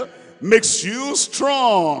girl, makes you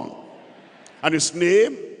strong. And his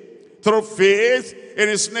name, through faith in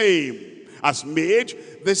his name, has made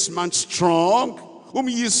this man strong, whom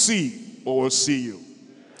ye see, or will see you.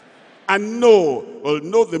 And will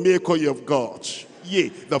know the miracle you have got. Yea,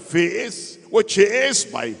 the faith which is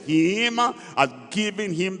by him has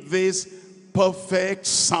given him this perfect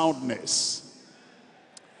soundness.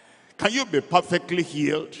 Can you be perfectly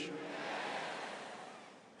healed?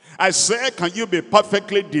 I said, can you be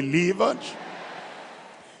perfectly delivered?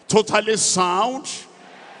 Totally sound?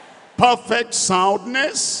 Perfect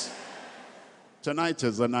soundness? Tonight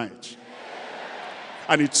is the night.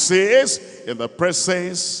 And it says, in the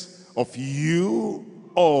presence of you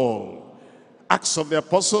all. Acts of the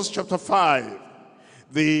Apostles chapter 5.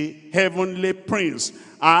 The heavenly Prince.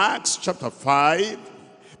 Acts chapter 5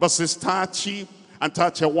 verses 30 and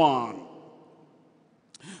 31.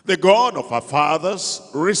 The God of our fathers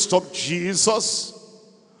raised up Jesus,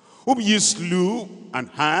 whom ye slew and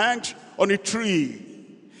hanged on a tree.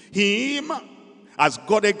 Him as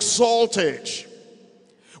God exalted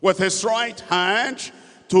with his right hand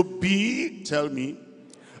to be, tell me,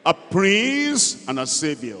 a prince and a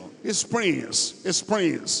savior. His prince,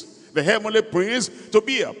 the heavenly prince, to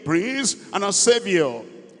be a prince and a savior,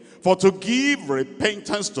 for to give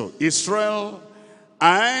repentance to Israel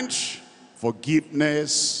and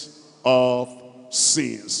forgiveness of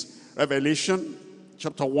sins. Revelation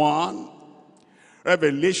chapter 1.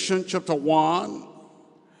 Revelation chapter 1.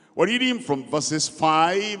 We're reading from verses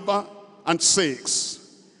 5 and 6.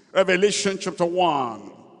 Revelation chapter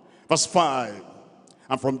 1, verse 5.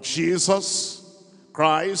 And from Jesus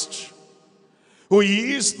Christ, who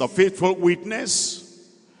is the faithful witness,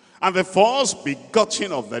 and the first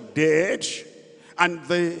begotten of the dead, and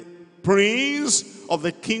the prince of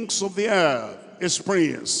the kings of the earth, his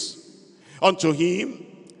prince, unto him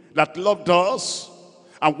that loved us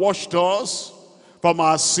and washed us from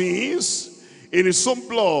our sins in his own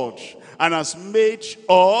blood, and has made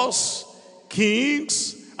us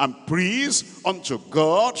kings and priests unto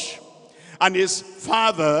God, and his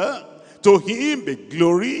Father. To him be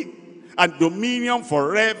glory and dominion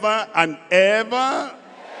forever and ever.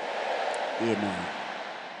 Amen.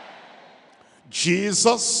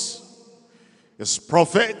 Jesus is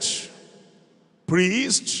prophet,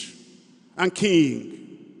 priest, and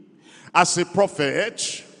king. As a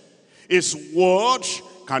prophet, his word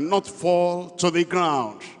cannot fall to the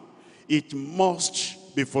ground. It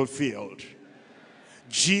must be fulfilled.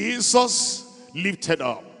 Jesus lifted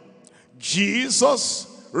up.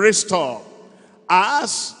 Jesus raised up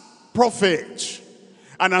as prophet.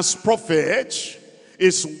 And as prophet,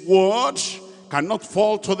 His word cannot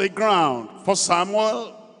fall to the ground. For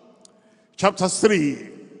Samuel chapter 3,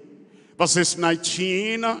 verses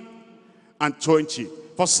 19 and 20.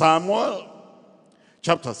 For Samuel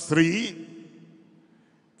chapter 3,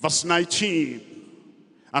 verse 19.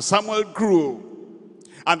 And Samuel grew,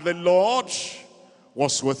 and the Lord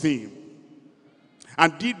was with him,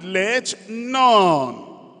 and did let none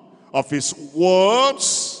of his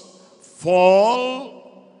words fall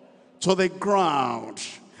to the ground.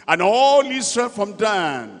 And all Israel from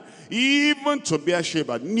Dan, even to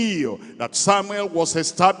Beersheba, knew that Samuel was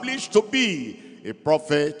established to be a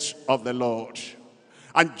prophet of the Lord.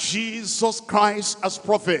 And Jesus Christ as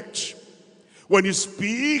prophet, when he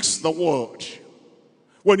speaks the word,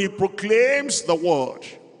 when he proclaims the word,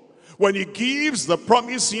 when he gives the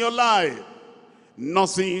promise in your life,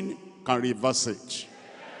 nothing can reverse it.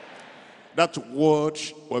 That word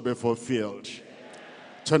will be fulfilled.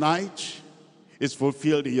 Tonight is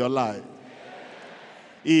fulfilled in your life.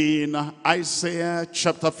 In Isaiah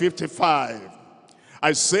chapter 55.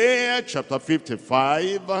 Isaiah chapter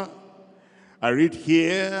 55, I read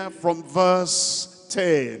here from verse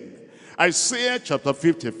 10. Isaiah chapter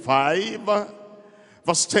 55,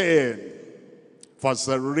 verse 10. For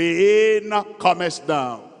the rain cometh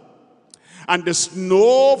down, and the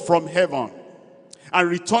snow from heaven, and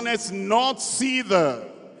returneth not thither,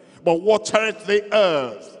 but watereth the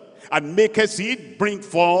earth, and maketh it bring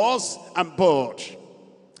forth and bud,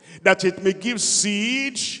 that it may give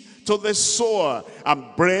seed to the sower, and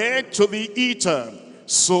bread to the eater.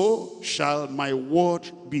 So shall my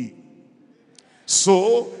word be.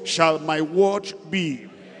 So shall my word be,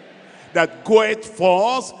 that goeth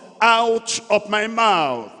forth out of my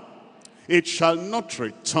mouth. It shall not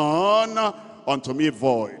return unto me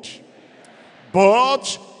void,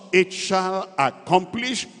 but it shall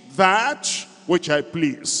accomplish that which I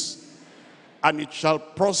please, and it shall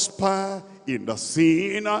prosper in the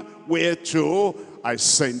thing whereto I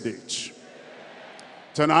send it.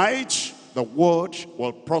 Tonight, the word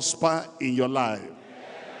will prosper in your life.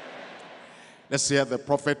 Let's hear the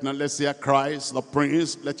prophet now. Let's hear Christ, the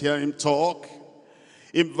Prince. Let's hear him talk.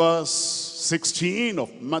 In verse 16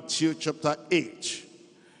 of Matthew chapter 8.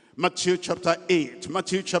 Matthew chapter 8.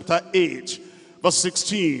 Matthew chapter 8, verse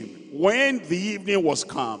 16. When the evening was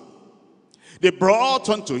come, they brought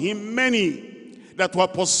unto him many that were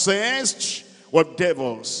possessed with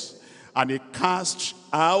devils, and he cast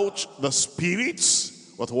out the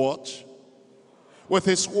spirits with what? With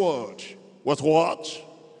his word. With what?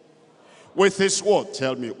 With his word.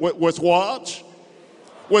 Tell me. With what?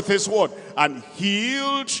 With his word. And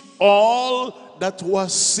healed all that were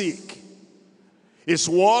sick. His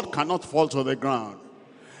word cannot fall to the ground.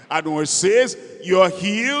 And when it says, you're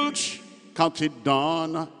healed, count it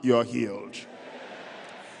done, you're healed.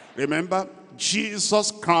 Remember,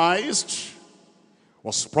 Jesus Christ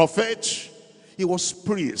was prophet, he was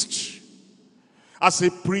priest. As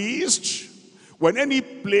a priest, when any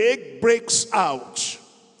plague breaks out,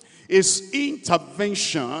 his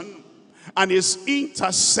intervention and his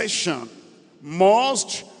intercession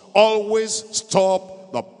must always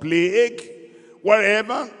stop the plague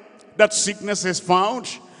wherever that sickness is found,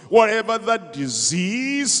 wherever that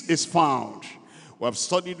disease is found. We have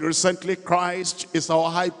studied recently, Christ is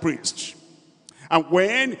our high priest. And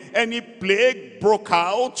when any plague broke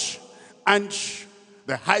out and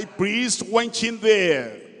the high priest went in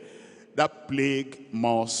there, that plague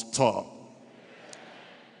must stop.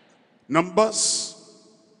 Numbers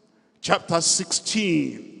chapter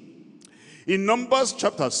 16. In Numbers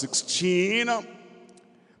chapter 16,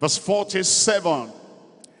 verse 47.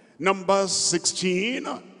 Numbers 16,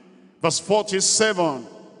 verse 47.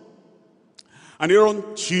 And Aaron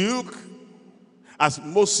took as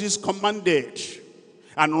Moses commanded,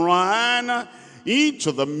 and ran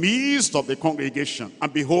into the midst of the congregation.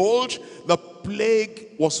 And behold, the plague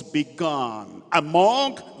was begun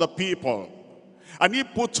among the people. And he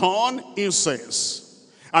put on incense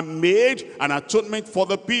and made an atonement for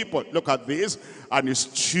the people. Look at this. And he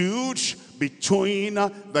stood between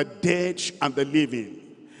the dead and the living.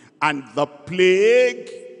 And the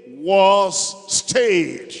plague was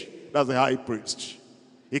stayed. That's the high priest.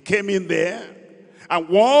 He came in there. And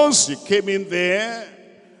once he came in there,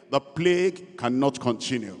 the plague cannot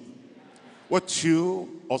continue. Where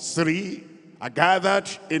 2 or 3 are gathered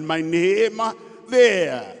in my name,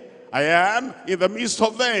 there I am in the midst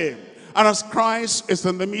of them. And as Christ is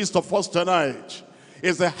in the midst of us tonight,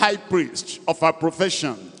 is the high priest of our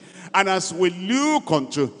profession. And as we look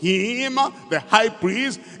unto him, the high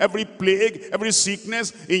priest, every plague, every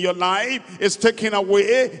sickness in your life is taken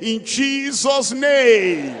away in Jesus'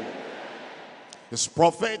 name. His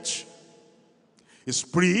prophet, is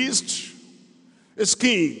priest, is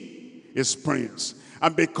king, is prince.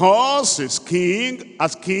 And because he's king,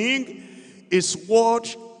 as king, his word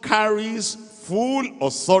carries full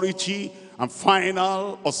authority and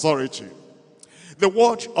final authority. The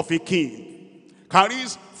word of a king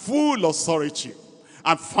carries full authority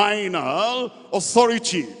and final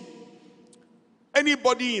authority.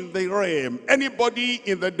 Anybody in the realm, anybody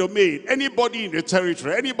in the domain, anybody in the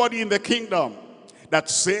territory, anybody in the kingdom that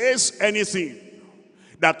says anything,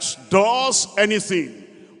 that does anything,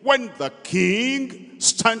 when the king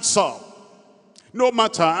stands up, no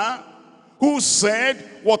matter who said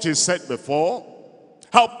what he said before,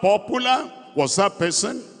 how popular was that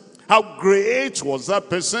person, how great was that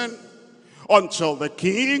person, until the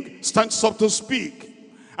king stands up to speak.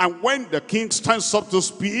 And when the king stands up to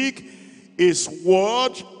speak, his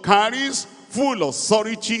word carries full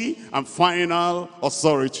authority and final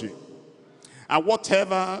authority. And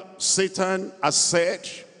whatever Satan has said,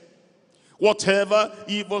 whatever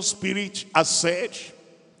evil spirit has said,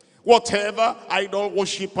 whatever idol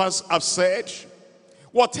worshippers have said,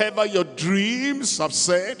 whatever your dreams have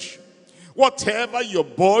said, whatever your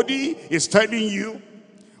body is telling you,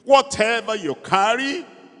 whatever you carry,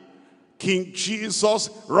 King Jesus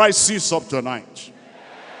rises up tonight.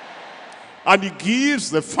 And he gives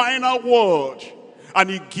the final word. And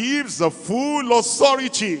he gives the full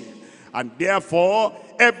authority. And therefore,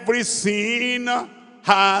 everything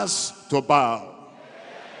has to bow.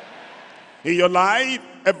 In your life,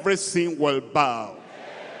 everything will bow.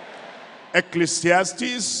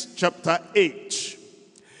 Ecclesiastes chapter 8.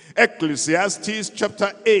 Ecclesiastes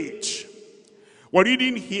chapter 8. We're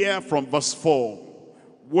reading here from verse 4.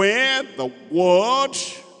 Where the word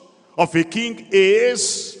of a king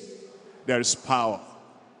is, there is power.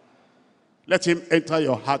 Let him enter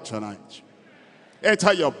your heart tonight.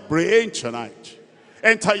 Enter your brain tonight.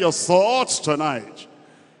 Enter your thoughts tonight.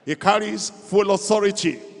 He carries full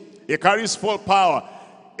authority. He carries full power.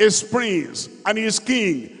 He's prince and he's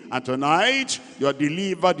king. And tonight, you are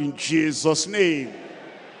delivered in Jesus' name.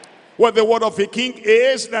 Where the word of a king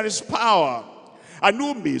is, there is power. And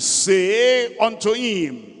who may say unto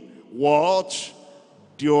him, what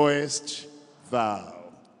doest thou?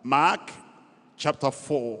 Mark chapter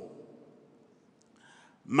 4.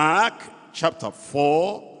 Mark chapter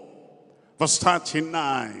 4, verse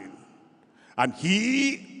 39. And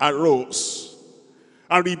he arose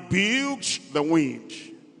and rebuked the wind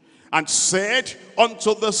and said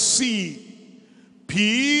unto the sea,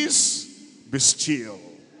 peace, be still.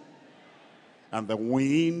 And the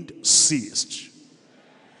wind ceased.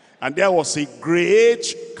 And there was a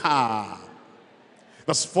great calm.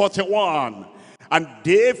 Verse 41. And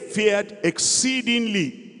they feared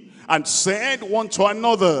exceedingly, and said one to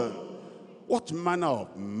another, what manner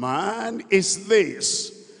of man is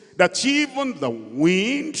this, that even the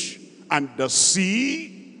wind and the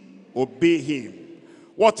sea obey him?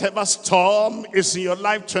 Whatever storm is in your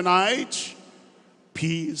life tonight,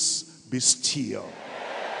 peace be still.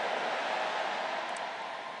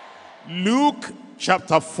 Luke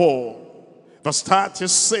chapter 4, verse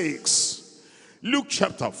 36. Luke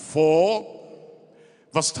chapter 4,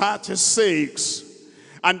 verse 36.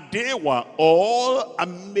 And they were all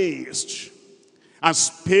amazed, and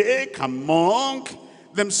spake among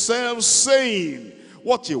themselves, saying,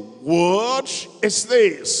 what a word is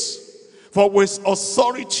this? For with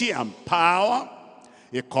authority and power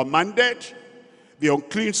he commanded the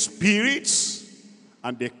unclean spirits,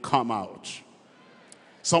 and they come out.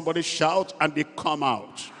 Somebody shout, and they come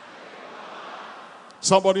out.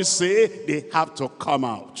 Somebody say, they have to come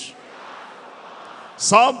out.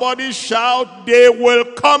 Somebody shout, they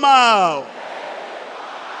will come out.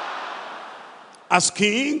 As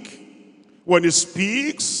king, when he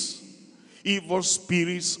speaks, evil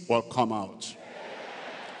spirits will come out.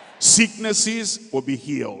 Sicknesses will be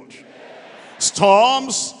healed.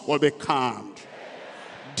 Storms will be calmed.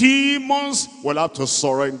 Demons will have to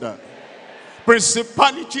surrender.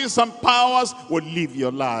 Principalities and powers will leave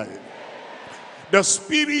your life. The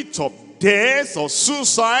spirit of death or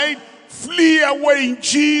suicide, flee away in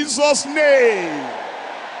Jesus' name.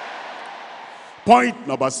 Point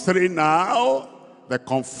number 3 now. The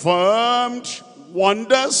confirmed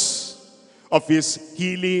wonders of his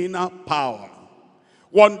healing power.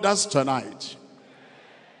 Wonders tonight.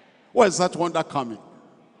 Where is that wonder coming?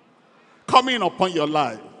 Coming upon your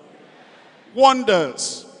life.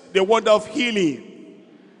 Wonders. The wonder of healing.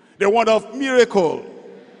 The wonder of miracle.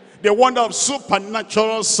 The wonder of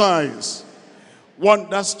supernatural signs.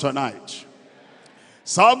 Wonders tonight.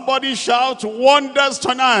 Somebody shout, wonders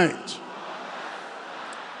tonight.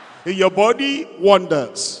 In your body,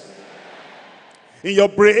 wonders. In your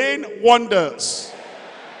brain, wonders.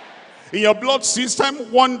 In your blood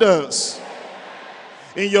system, wonders.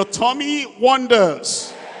 In your tummy,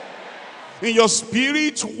 wonders. In your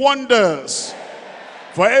spirit, wonders.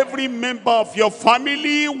 For every member of your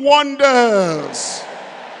family, wonders.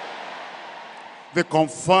 The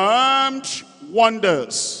confirmed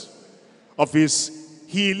wonders of his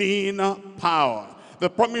healing power. The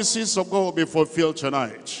promises of God will be fulfilled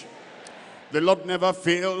tonight. The Lord never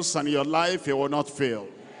fails, and in your life, he will not fail.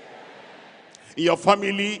 In your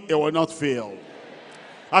family, it will not fail.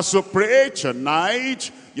 As you pray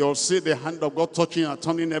tonight, you'll see the hand of God touching and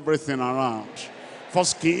turning everything around. 1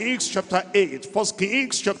 Kings chapter 8. 1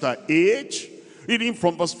 Kings chapter 8, reading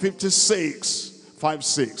from verse 56.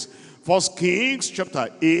 5-6. 1 Kings chapter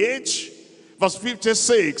 8, verse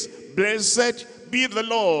 56. Blessed be the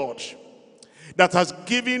Lord that has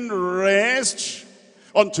given rest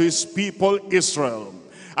unto his people Israel,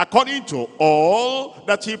 according to all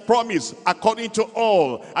that he promised, according to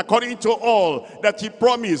all that he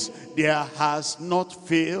promised. There has not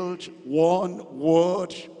failed one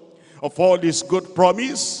word of all this good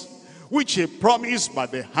promise, which he promised by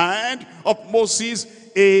the hand of Moses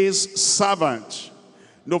his servant.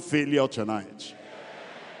 No failure tonight.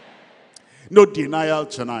 No denial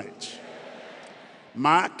tonight.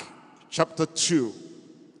 Mark chapter 2.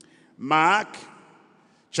 Mark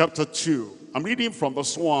chapter 2. I'm reading from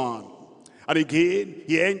verse 1. And again,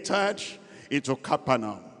 he entered into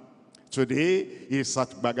Capernaum. Today, he is at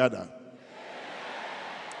Bagada.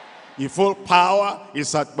 In full power,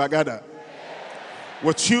 he's at Bagada.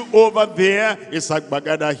 With you over there, is at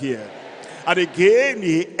Bagada here. And again,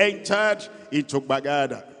 he entered into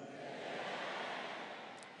Bagada.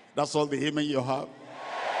 That's all the amen you have.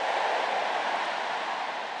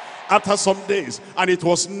 After some days, and it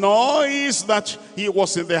was noise that he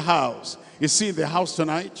was in the house. Is he in the house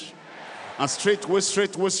tonight? And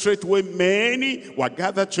straightway, many were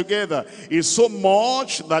gathered together, in so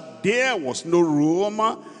much that there was no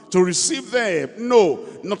room to receive them. No,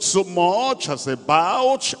 not so much as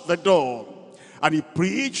about the door. And he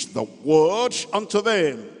preached the word unto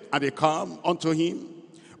them. And they come unto him,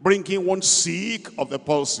 bringing one sick of the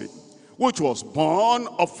palsy, which was born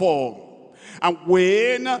of 4. And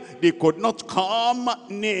when they could not come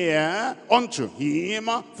near unto him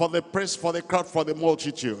for the press, for the crowd, for the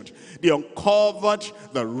multitude, they uncovered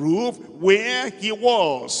the roof where he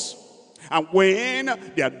was. And when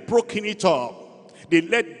they had broken it up, they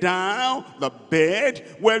let down the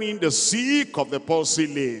bed wherein the sick of the palsy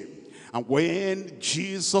lay. And when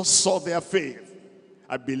Jesus saw their faith,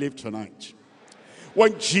 I believe tonight.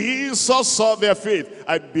 When Jesus saw their faith,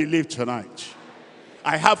 I believe tonight.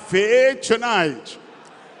 I have faith tonight.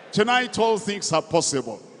 Tonight all things are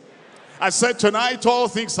possible. I said tonight all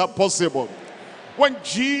things are possible. When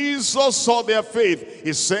Jesus saw their faith,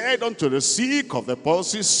 he said unto the sick of the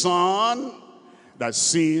palsy, Son, thy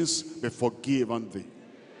sins be forgiven thee.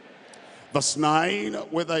 Verse 9,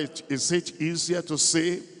 is it easier to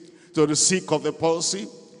say to the sick of the palsy,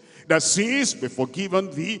 thy sins be forgiven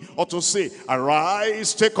thee, or to say,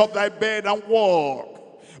 arise, take up thy bed and walk?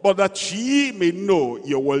 But that ye may know,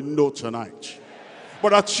 you will know tonight. But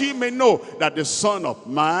that ye may know that the Son of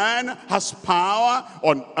Man has power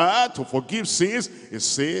on earth to forgive sins. He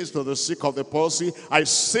says to the sick of the palsy, I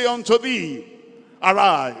say unto thee,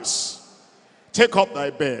 arise, take up thy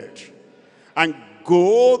bed, and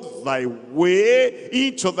go thy way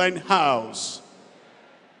into thine house.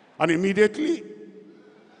 And immediately,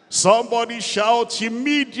 somebody shout,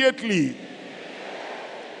 immediately.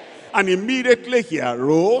 And immediately he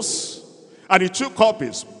arose, and he took up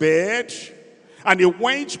his bed, and he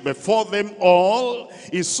went before them all,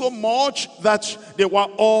 in so much that they were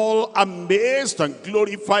all amazed and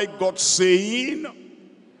glorified God, saying,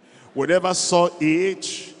 we never saw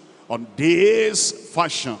it on this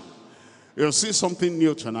fashion. You'll see something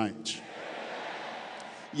new tonight.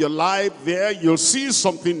 Your life there, you'll see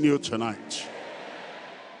something new tonight.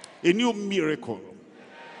 A new miracle,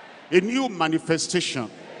 a new manifestation,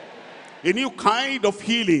 a new kind of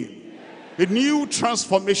healing, a new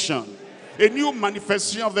transformation, a new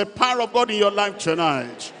manifestation of the power of God in your life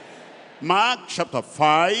tonight. Mark chapter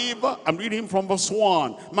 5, I'm reading from verse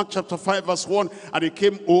 1. Mark chapter 5 verse 1, and he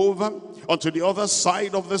came over unto the other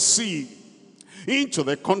side of the sea, into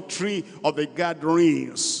the country of the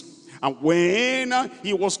Gadarenes. And when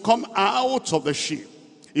he was come out of the ship,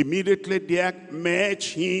 immediately there met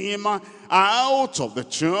him out of the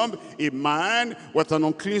tomb a man with an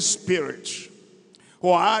unclean spirit,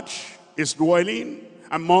 who had his dwelling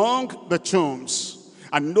among the tombs,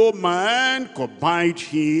 and no man could bind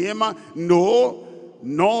him, no,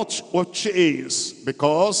 not with chains,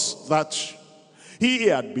 because that he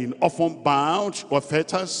had been often bound with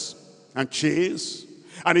fetters, and chains,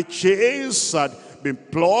 and the chains had been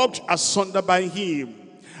plucked asunder by him,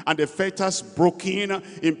 and the fetters broken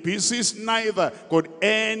in pieces. Neither could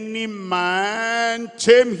any man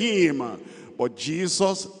tame him. But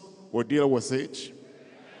Jesus will deal with it.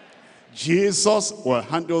 Jesus will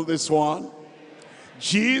handle this one.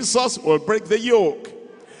 Jesus will break the yoke.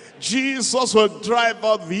 Jesus will drive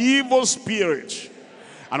out the evil spirit.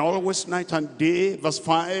 And always night and day, verse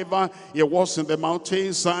 5, he was in the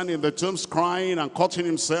mountains and in the tombs crying and cutting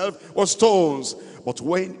himself with stones. But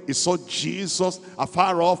when he saw Jesus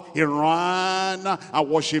afar off, he ran and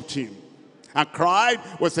worshipped him, and cried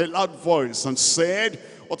with a loud voice and said,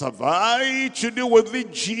 what have I to do with thee,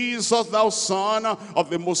 Jesus, thou Son of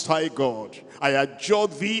the Most High God? I adjure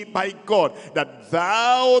thee by God that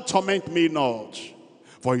thou torment me not.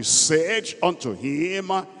 For he said unto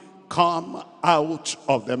him, come out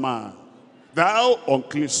of the man, thou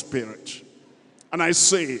unclean spirit. And I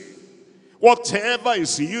say, whatever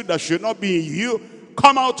is in you that should not be in you,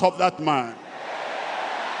 come out of that man.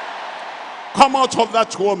 Come out of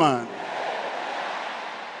that woman.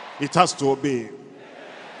 It has to obey.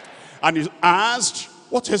 And he asked,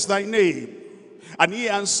 what is thy name? And he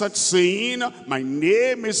answered, saying, my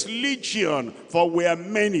name is Legion, for we are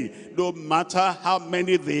many. No matter how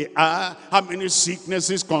many they are, how many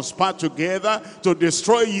sicknesses conspire together to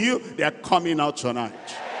destroy you, they are coming out tonight.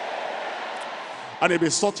 And he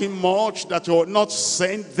besought him much that he would not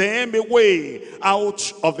send them away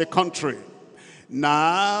out of the country.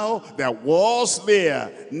 Now there was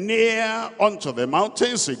there near unto the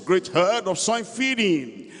mountains a great herd of swine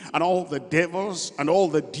feeding. And all the devils and all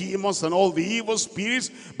the demons and all the evil spirits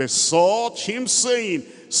besought him, saying,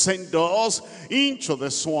 send us into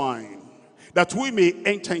the swine, that we may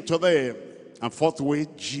enter into them. And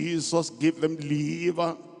forthwith Jesus gave them leave.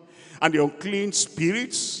 And the unclean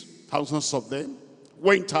spirits, thousands of them,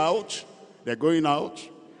 went out. They're going out.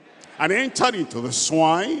 And entered into the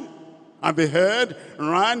swine. And the herd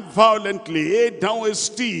ran violently down a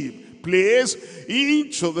steep place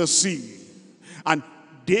into the sea. And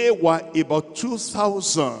they were about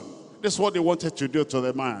 2,000. This is what they wanted to do to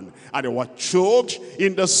the man. And they were choked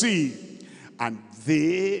in the sea. And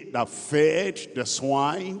they that fed the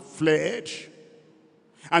swine fled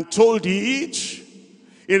and told it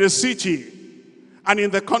in the city and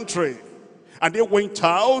in the country. And they went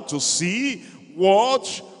out to see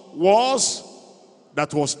what was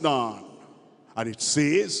that was done. And it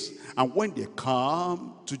says, and when they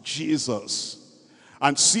come to Jesus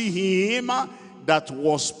and see him that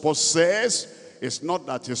was possessed, it's not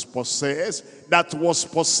that is possessed, that was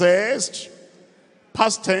possessed,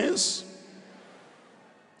 past tense.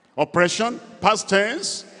 Oppression, past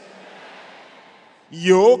tense.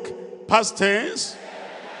 Yoke, past tense.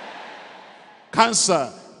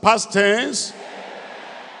 Cancer, past tense.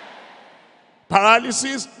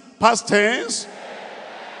 Paralysis, past tense.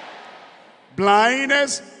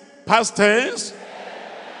 Blindness, past tense.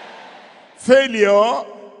 Failure,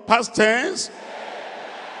 past tense.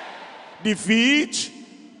 Defeat,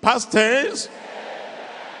 past tense.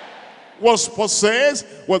 Was possessed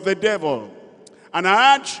with the devil. And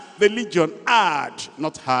had the legion, had,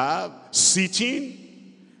 not have,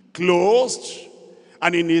 sitting, closed,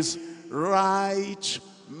 and in his right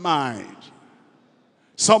mind.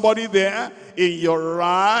 Somebody there in your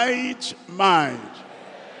right mind.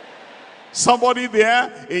 Somebody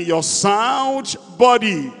there in your sound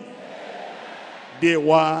body. They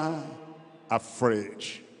were afraid.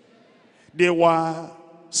 They were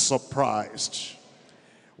surprised.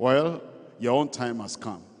 Well, your own time has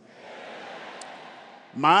come.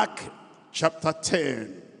 Mark chapter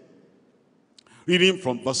 10. Reading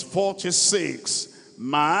from verse 46.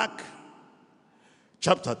 Mark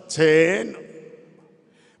chapter 10,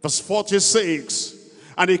 verse 46.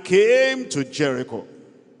 And he came to Jericho.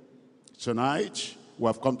 Tonight, we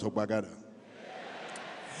have come to Bagada.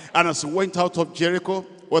 And as he went out of Jericho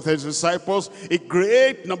with his disciples, a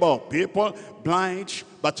great number of people, blind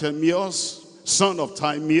Bartimaeus, son of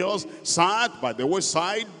Timaeus, sat by the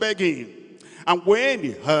wayside begging. And when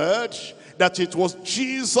he heard that it was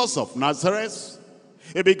Jesus of Nazareth,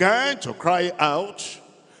 he began to cry out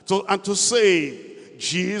and to say,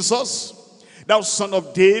 Jesus, thou son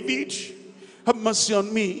of David, have mercy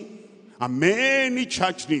on me. And many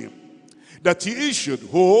charged him that he should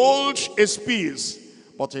hold his peace.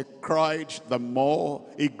 But he cried the more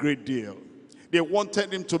a great deal. They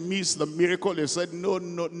wanted him to miss the miracle. He said, no,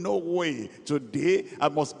 no, no way. Today I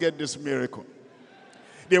must get this miracle.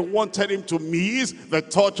 They wanted him to miss the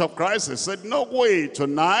touch of Christ. He said, no way.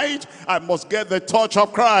 Tonight I must get the touch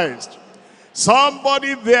of Christ.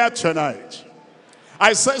 Somebody there tonight.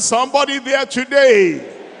 I said, somebody there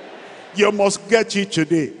today. you must get it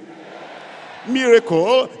today.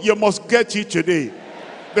 Miracle, you must get it today.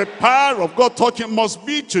 The power of God touching must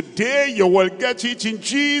be today. You will get it in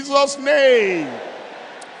Jesus' name.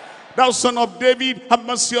 Thou son of David, have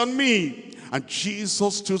mercy on me. And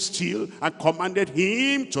Jesus stood still and commanded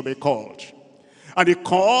him to be called. And he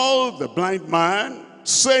called the blind man,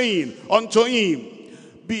 saying unto him,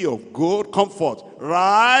 be of good comfort,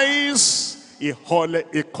 rise. He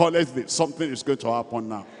calleth thee. Something is going to happen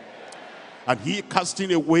now. And he,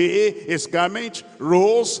 casting away his garment,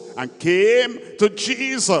 rose and came to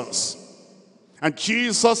Jesus. And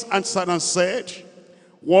Jesus answered and said,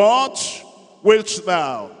 what wilt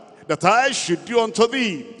thou that I should do unto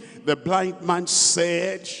thee? The blind man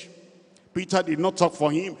said, Peter did not talk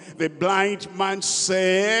for him. The blind man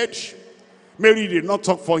said, Mary did not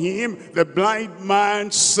talk for him. The blind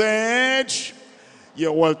man said,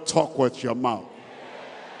 you will talk with your mouth.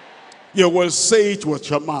 You will say it with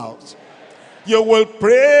your mouth. You will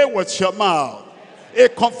pray with your mouth. A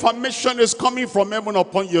confirmation is coming from heaven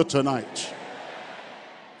upon you tonight.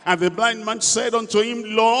 And the blind man said unto him,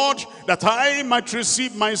 Lord, that I might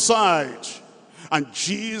receive my sight. And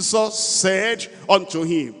Jesus said unto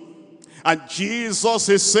him, and Jesus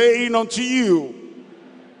is saying unto you,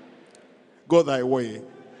 go thy way.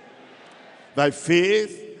 Thy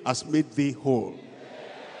faith has made thee whole.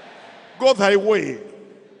 Go thy way.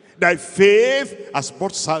 Thy faith has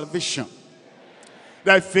brought salvation.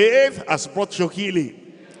 Thy faith has brought your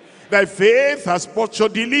healing. Thy faith has brought your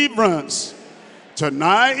deliverance.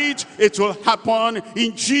 Tonight it will happen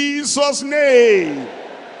in Jesus' name.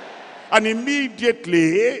 And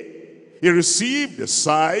immediately he received the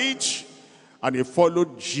sight and he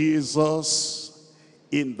followed Jesus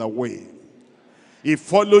in the way. He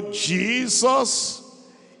followed Jesus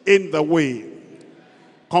in the way.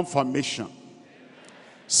 Confirmation.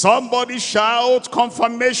 Somebody shout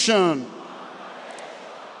confirmation.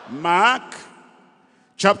 Mark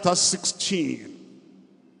chapter 16.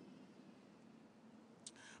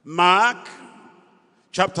 Mark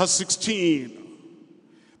chapter 16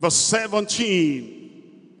 verse 17.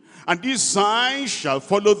 And these signs shall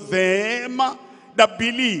follow them that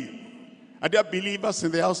believe. Are there believers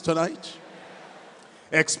in the house tonight?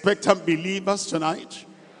 Expectant believers tonight?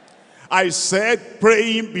 I said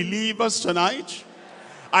praying believers tonight.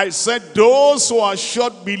 I said those who are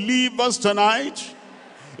short believers tonight.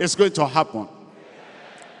 It's going to happen.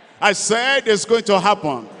 I said it's going to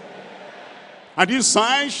happen. And these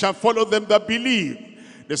signs shall follow them that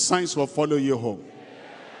believe. The signs will follow you home.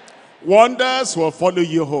 Wonders will follow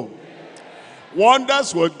you home.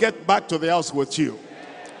 Wonders will get back to the house with you.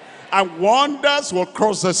 And wonders will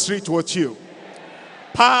cross the street with you.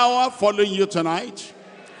 Power following you tonight.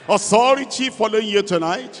 Authority following you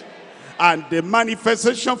tonight. And the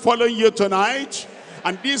manifestation following you tonight.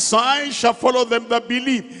 And these signs shall follow them that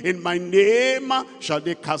believe. In my name shall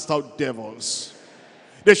they cast out devils.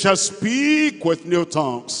 They shall speak with new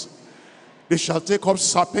tongues. They shall take up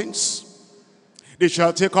serpents. They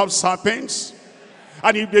shall take up serpents.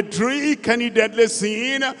 And if they drink any deadly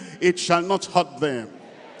sin, it shall not hurt them.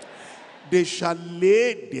 They shall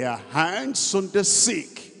lay their hands on the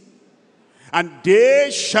sick, and they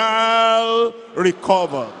shall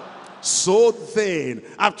recover. So then,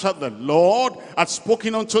 after the Lord had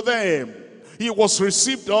spoken unto them, he was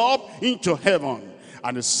received up into heaven,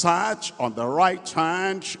 and he sat on the right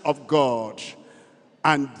hand of God.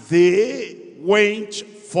 And they went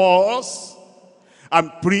forth and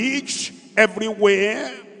preached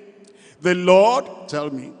everywhere. The Lord, tell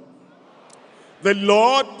me. The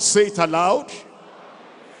Lord, say it aloud.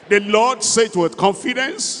 The Lord, say it with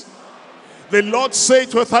confidence. The Lord, say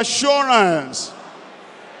it with assurance.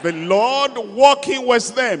 The Lord walking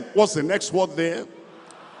with them. What's the next word there?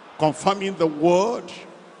 Confirming the word.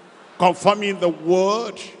 Confirming the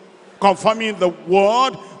word. Confirming the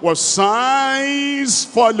word with signs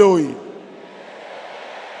following.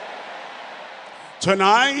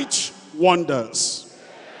 Tonight, wonders.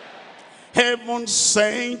 Heaven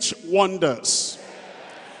sent wonders.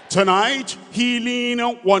 Tonight,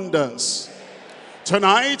 healing wonders.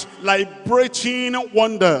 Tonight, liberating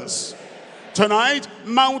wonders. Tonight,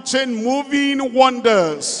 mountain moving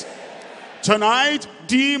wonders. Tonight,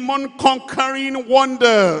 demon conquering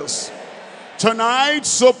wonders. Tonight,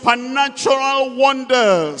 supernatural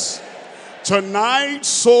wonders. Tonight,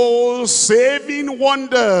 soul saving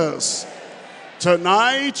wonders.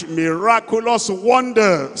 Tonight, miraculous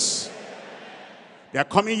wonders. They are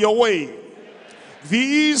coming your way.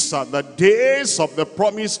 These are the days of the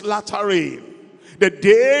promised latter rain. The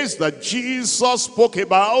days that Jesus spoke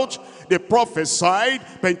about. they prophesied,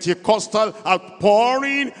 Pentecostal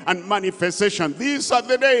outpouring and manifestation. These are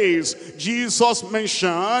the days. Jesus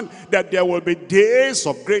mentioned that there will be days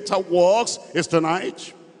of greater works. Is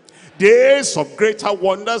tonight. Days of greater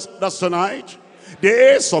wonders. That's tonight.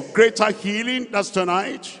 Days of greater healing. That's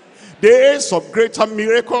tonight. Days of greater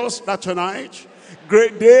miracles. That's tonight.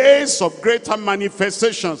 Great days of greater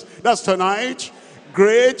manifestations. That's tonight.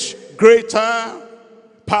 Greater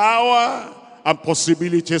power and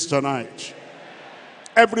possibilities tonight.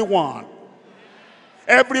 Everyone.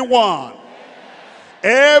 As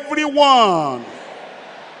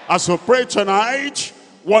we pray tonight,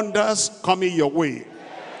 wonders coming your way.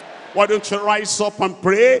 Why don't you rise up and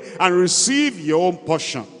pray and receive your own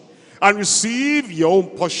portion? And receive your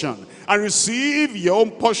own portion. And receive your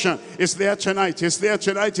own portion. It's there tonight. It's there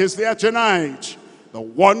tonight. It's there tonight. The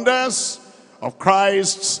wonders of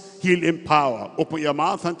Christ's healing power. Open your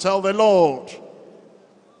mouth and tell the Lord.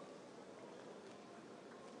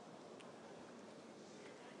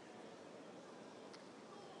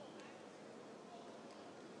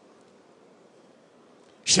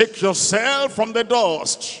 Shake yourself from the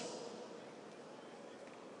dust.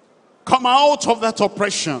 Come out of that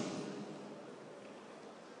oppression.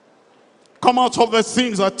 Come out of the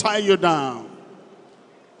things that tie you down.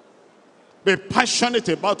 Be passionate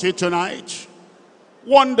about it tonight.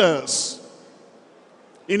 Wonders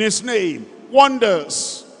in his name.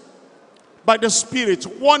 Wonders by the Spirit.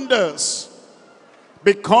 Wonders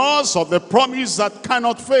because of the promise that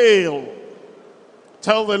cannot fail.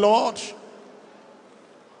 Tell the Lord.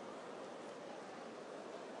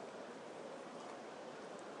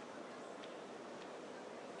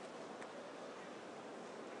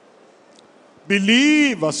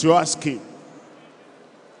 Believe as you ask him.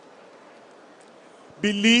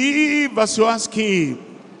 Believe as you ask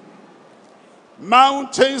him.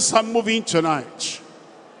 Mountains are moving tonight.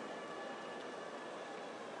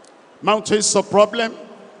 Mountains are problem.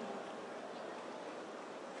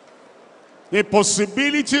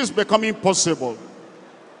 Impossibilities becoming possible.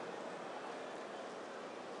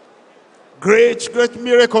 Great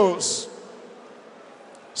miracles.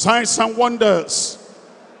 Signs and wonders.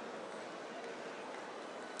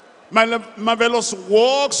 Marvelous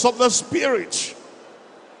works of the Spirit.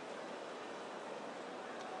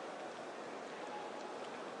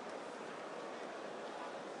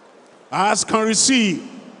 Ask and receive.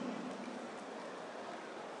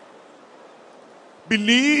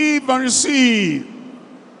 Believe and receive.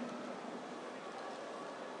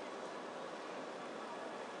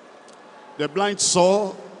 The blind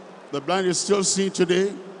saw. The blind is still seeing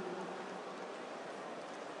today.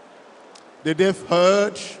 The deaf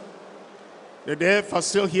heard. The deaf are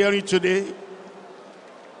still hearing today.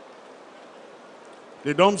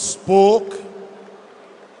 The dumb spoke.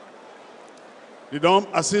 The dumb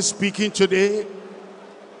are still speaking today.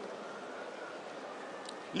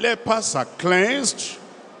 Lepers are cleansed.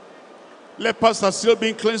 Lepers are still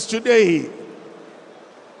being cleansed today.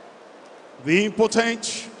 The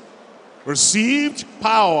impotent received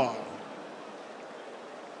power.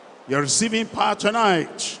 You're receiving power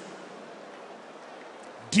tonight.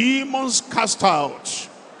 Demons cast out.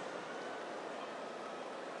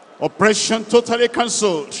 Oppression totally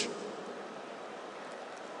cancelled.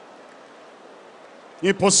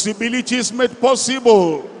 Impossibilities made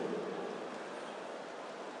possible.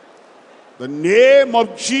 The name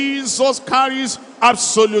of Jesus carries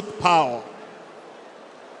absolute power.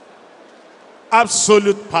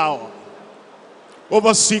 Absolute power.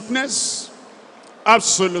 Over sickness,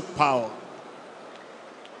 absolute power.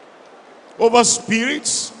 Over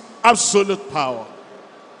spirits, absolute power.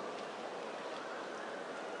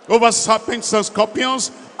 Over serpents and scorpions,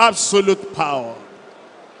 absolute power.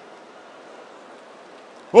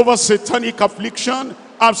 Over satanic affliction,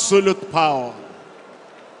 absolute power.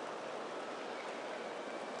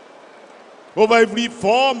 Over every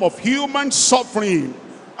form of human suffering,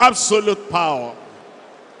 absolute power.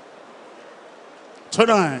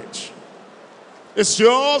 Tonight, it's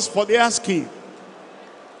yours for the asking.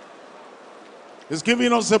 He's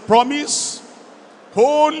giving us a promise,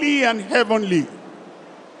 holy and heavenly,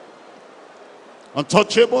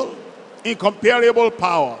 untouchable, incomparable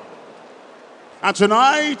power. And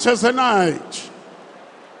tonight is the night.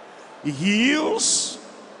 He heals,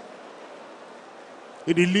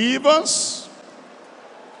 he delivers,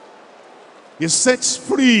 he sets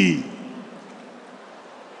free,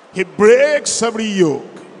 he breaks every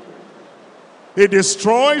yoke, he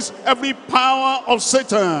destroys every power of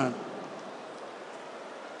Satan.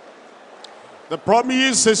 The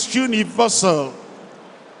promise is universal,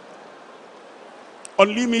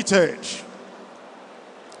 unlimited.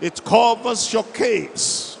 It covers your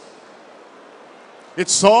case. It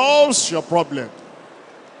solves your problem.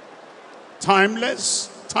 Timeless,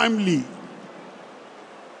 timely,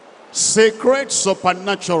 sacred,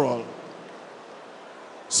 supernatural,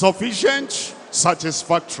 sufficient,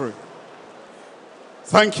 satisfactory.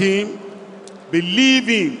 Thank him, believe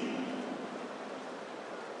him.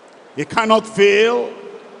 He cannot fail.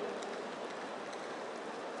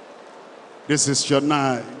 This is your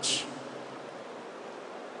night.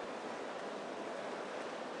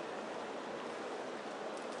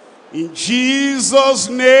 In Jesus'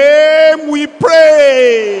 name we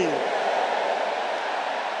pray.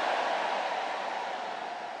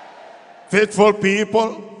 Faithful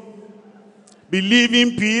people,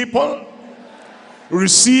 believing people,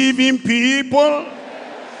 receiving people,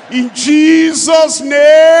 in Jesus'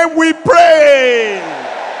 name we pray.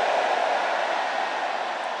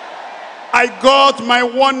 I got my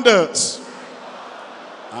wonders.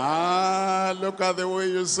 Look at the way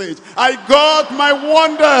you say it. I got my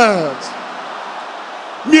wonders.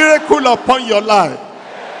 Miracle upon your life.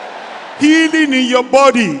 Healing in your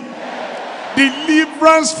body.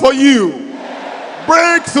 Deliverance for you.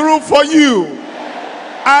 Breakthrough for you.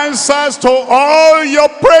 Answers to all your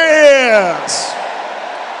prayers.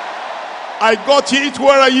 I got it,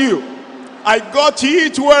 where are you? I got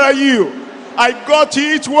it, where are you? I got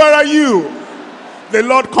it, where are you? The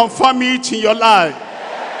Lord confirm it in your life.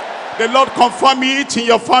 The Lord confirm it in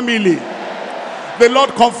your family. The Lord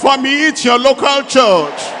confirm it in your local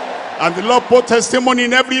church. And the Lord put testimony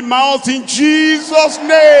in every mouth in Jesus'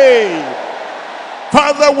 name.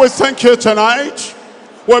 Father, we thank you tonight.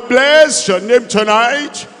 We bless your name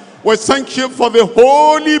tonight. We thank you for the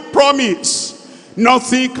holy promise.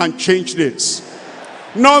 Nothing can change this.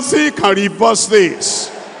 Nothing can reverse this.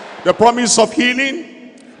 The promise of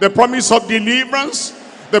healing, the promise of deliverance,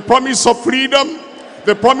 the promise of freedom,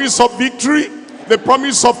 the promise of victory, the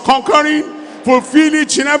promise of conquering. Fulfill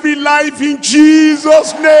it in every life in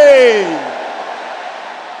Jesus' name.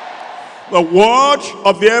 The word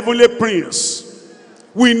of the heavenly prince.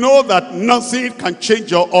 We know that nothing can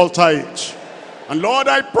change your altar age. And Lord,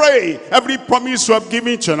 I pray every promise you have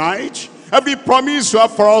given tonight, every promise you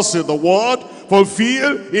have for us in the word,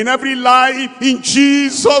 fulfill in every life in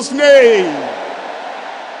Jesus' name.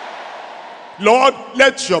 Lord,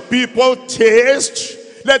 let your people taste,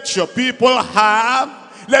 let your people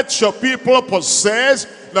have, let your people possess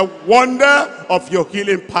the wonder of your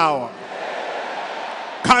healing power.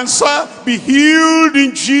 Cancer, be healed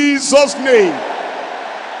in Jesus' name.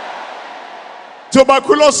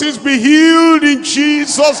 Tuberculosis, be healed in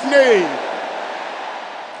Jesus' name.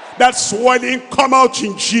 That swelling, come out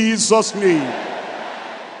in Jesus' name.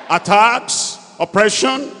 Attacks,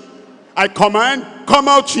 oppression, I command, come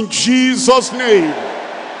out in Jesus' name.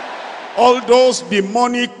 All those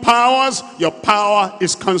demonic powers, your power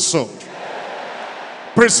is cancelled.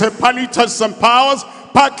 Principalities and powers,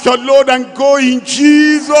 pack your load and go in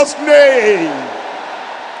Jesus' name.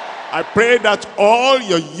 I pray that all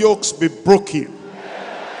your yokes be broken.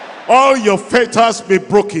 All your fetters be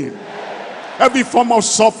broken. Every form of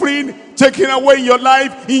suffering taken away in your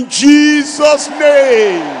life in Jesus'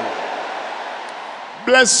 name.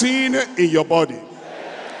 Blessing in your body.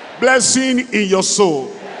 Blessing in your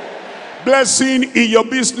soul. Blessing in your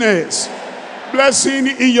business. Blessing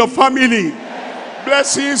in your family.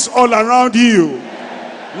 Blessings all around you.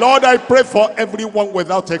 Lord, I pray for everyone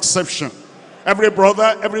without exception. Every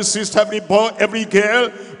brother, every sister, every boy, every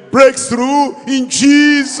girl. Breakthrough in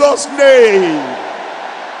Jesus' name.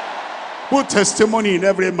 Put testimony in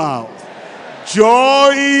every mouth.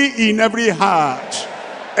 Joy in every heart.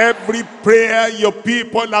 Every prayer your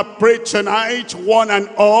people have prayed tonight, one and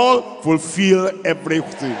all, fulfill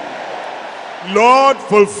everything. Lord,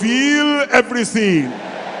 fulfill everything.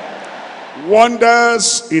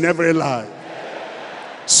 Wonders in every life.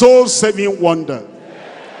 Soul-saving wonder.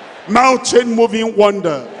 Mountain-moving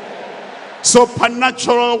wonder.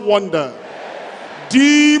 Supernatural wonder.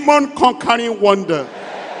 Demon-conquering wonder.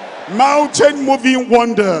 Mountain-moving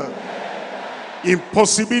wonder.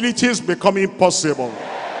 Impossibilities becoming possible.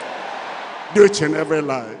 Do it in every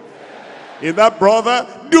life. In that brother,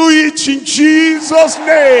 do it in Jesus'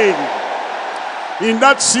 name. In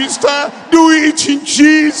that sister, do it in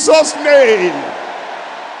Jesus' name.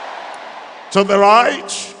 To the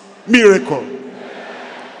right, miracle.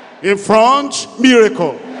 In front,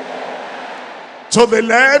 miracle. To the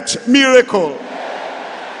left, miracle.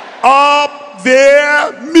 Up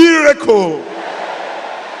there, miracle.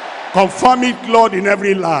 Confirm it, Lord, in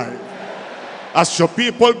every life. As your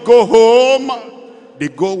people go home, they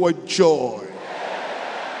go with joy.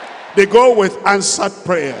 They go with answered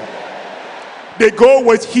prayer. They go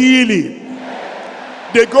with healing.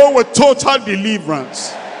 They go with total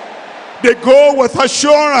deliverance. They go with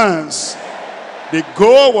assurance. They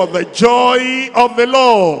go with the joy of the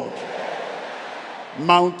Lord.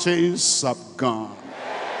 Mountains have gone.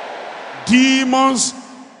 Demons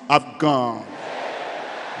have gone.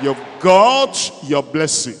 You've got your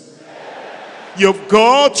blessing. You've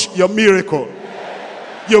got your miracle.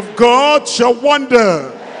 You've got your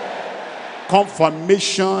wonder.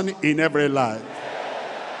 Confirmation in every life.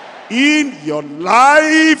 In your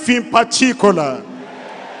life in particular.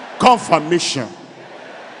 Confirmation.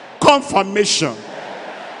 Confirmation.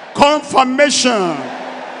 Confirmation.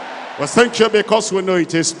 Well, thank you because we know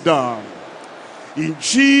it is done. In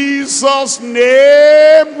Jesus'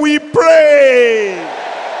 name we pray.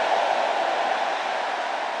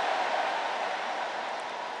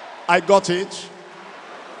 I got it.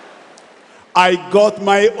 I got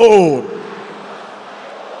my own.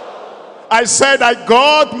 I said I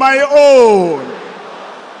got my own.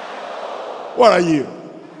 What are you?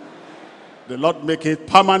 The Lord make it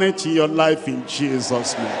permanent in your life in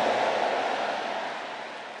Jesus' name.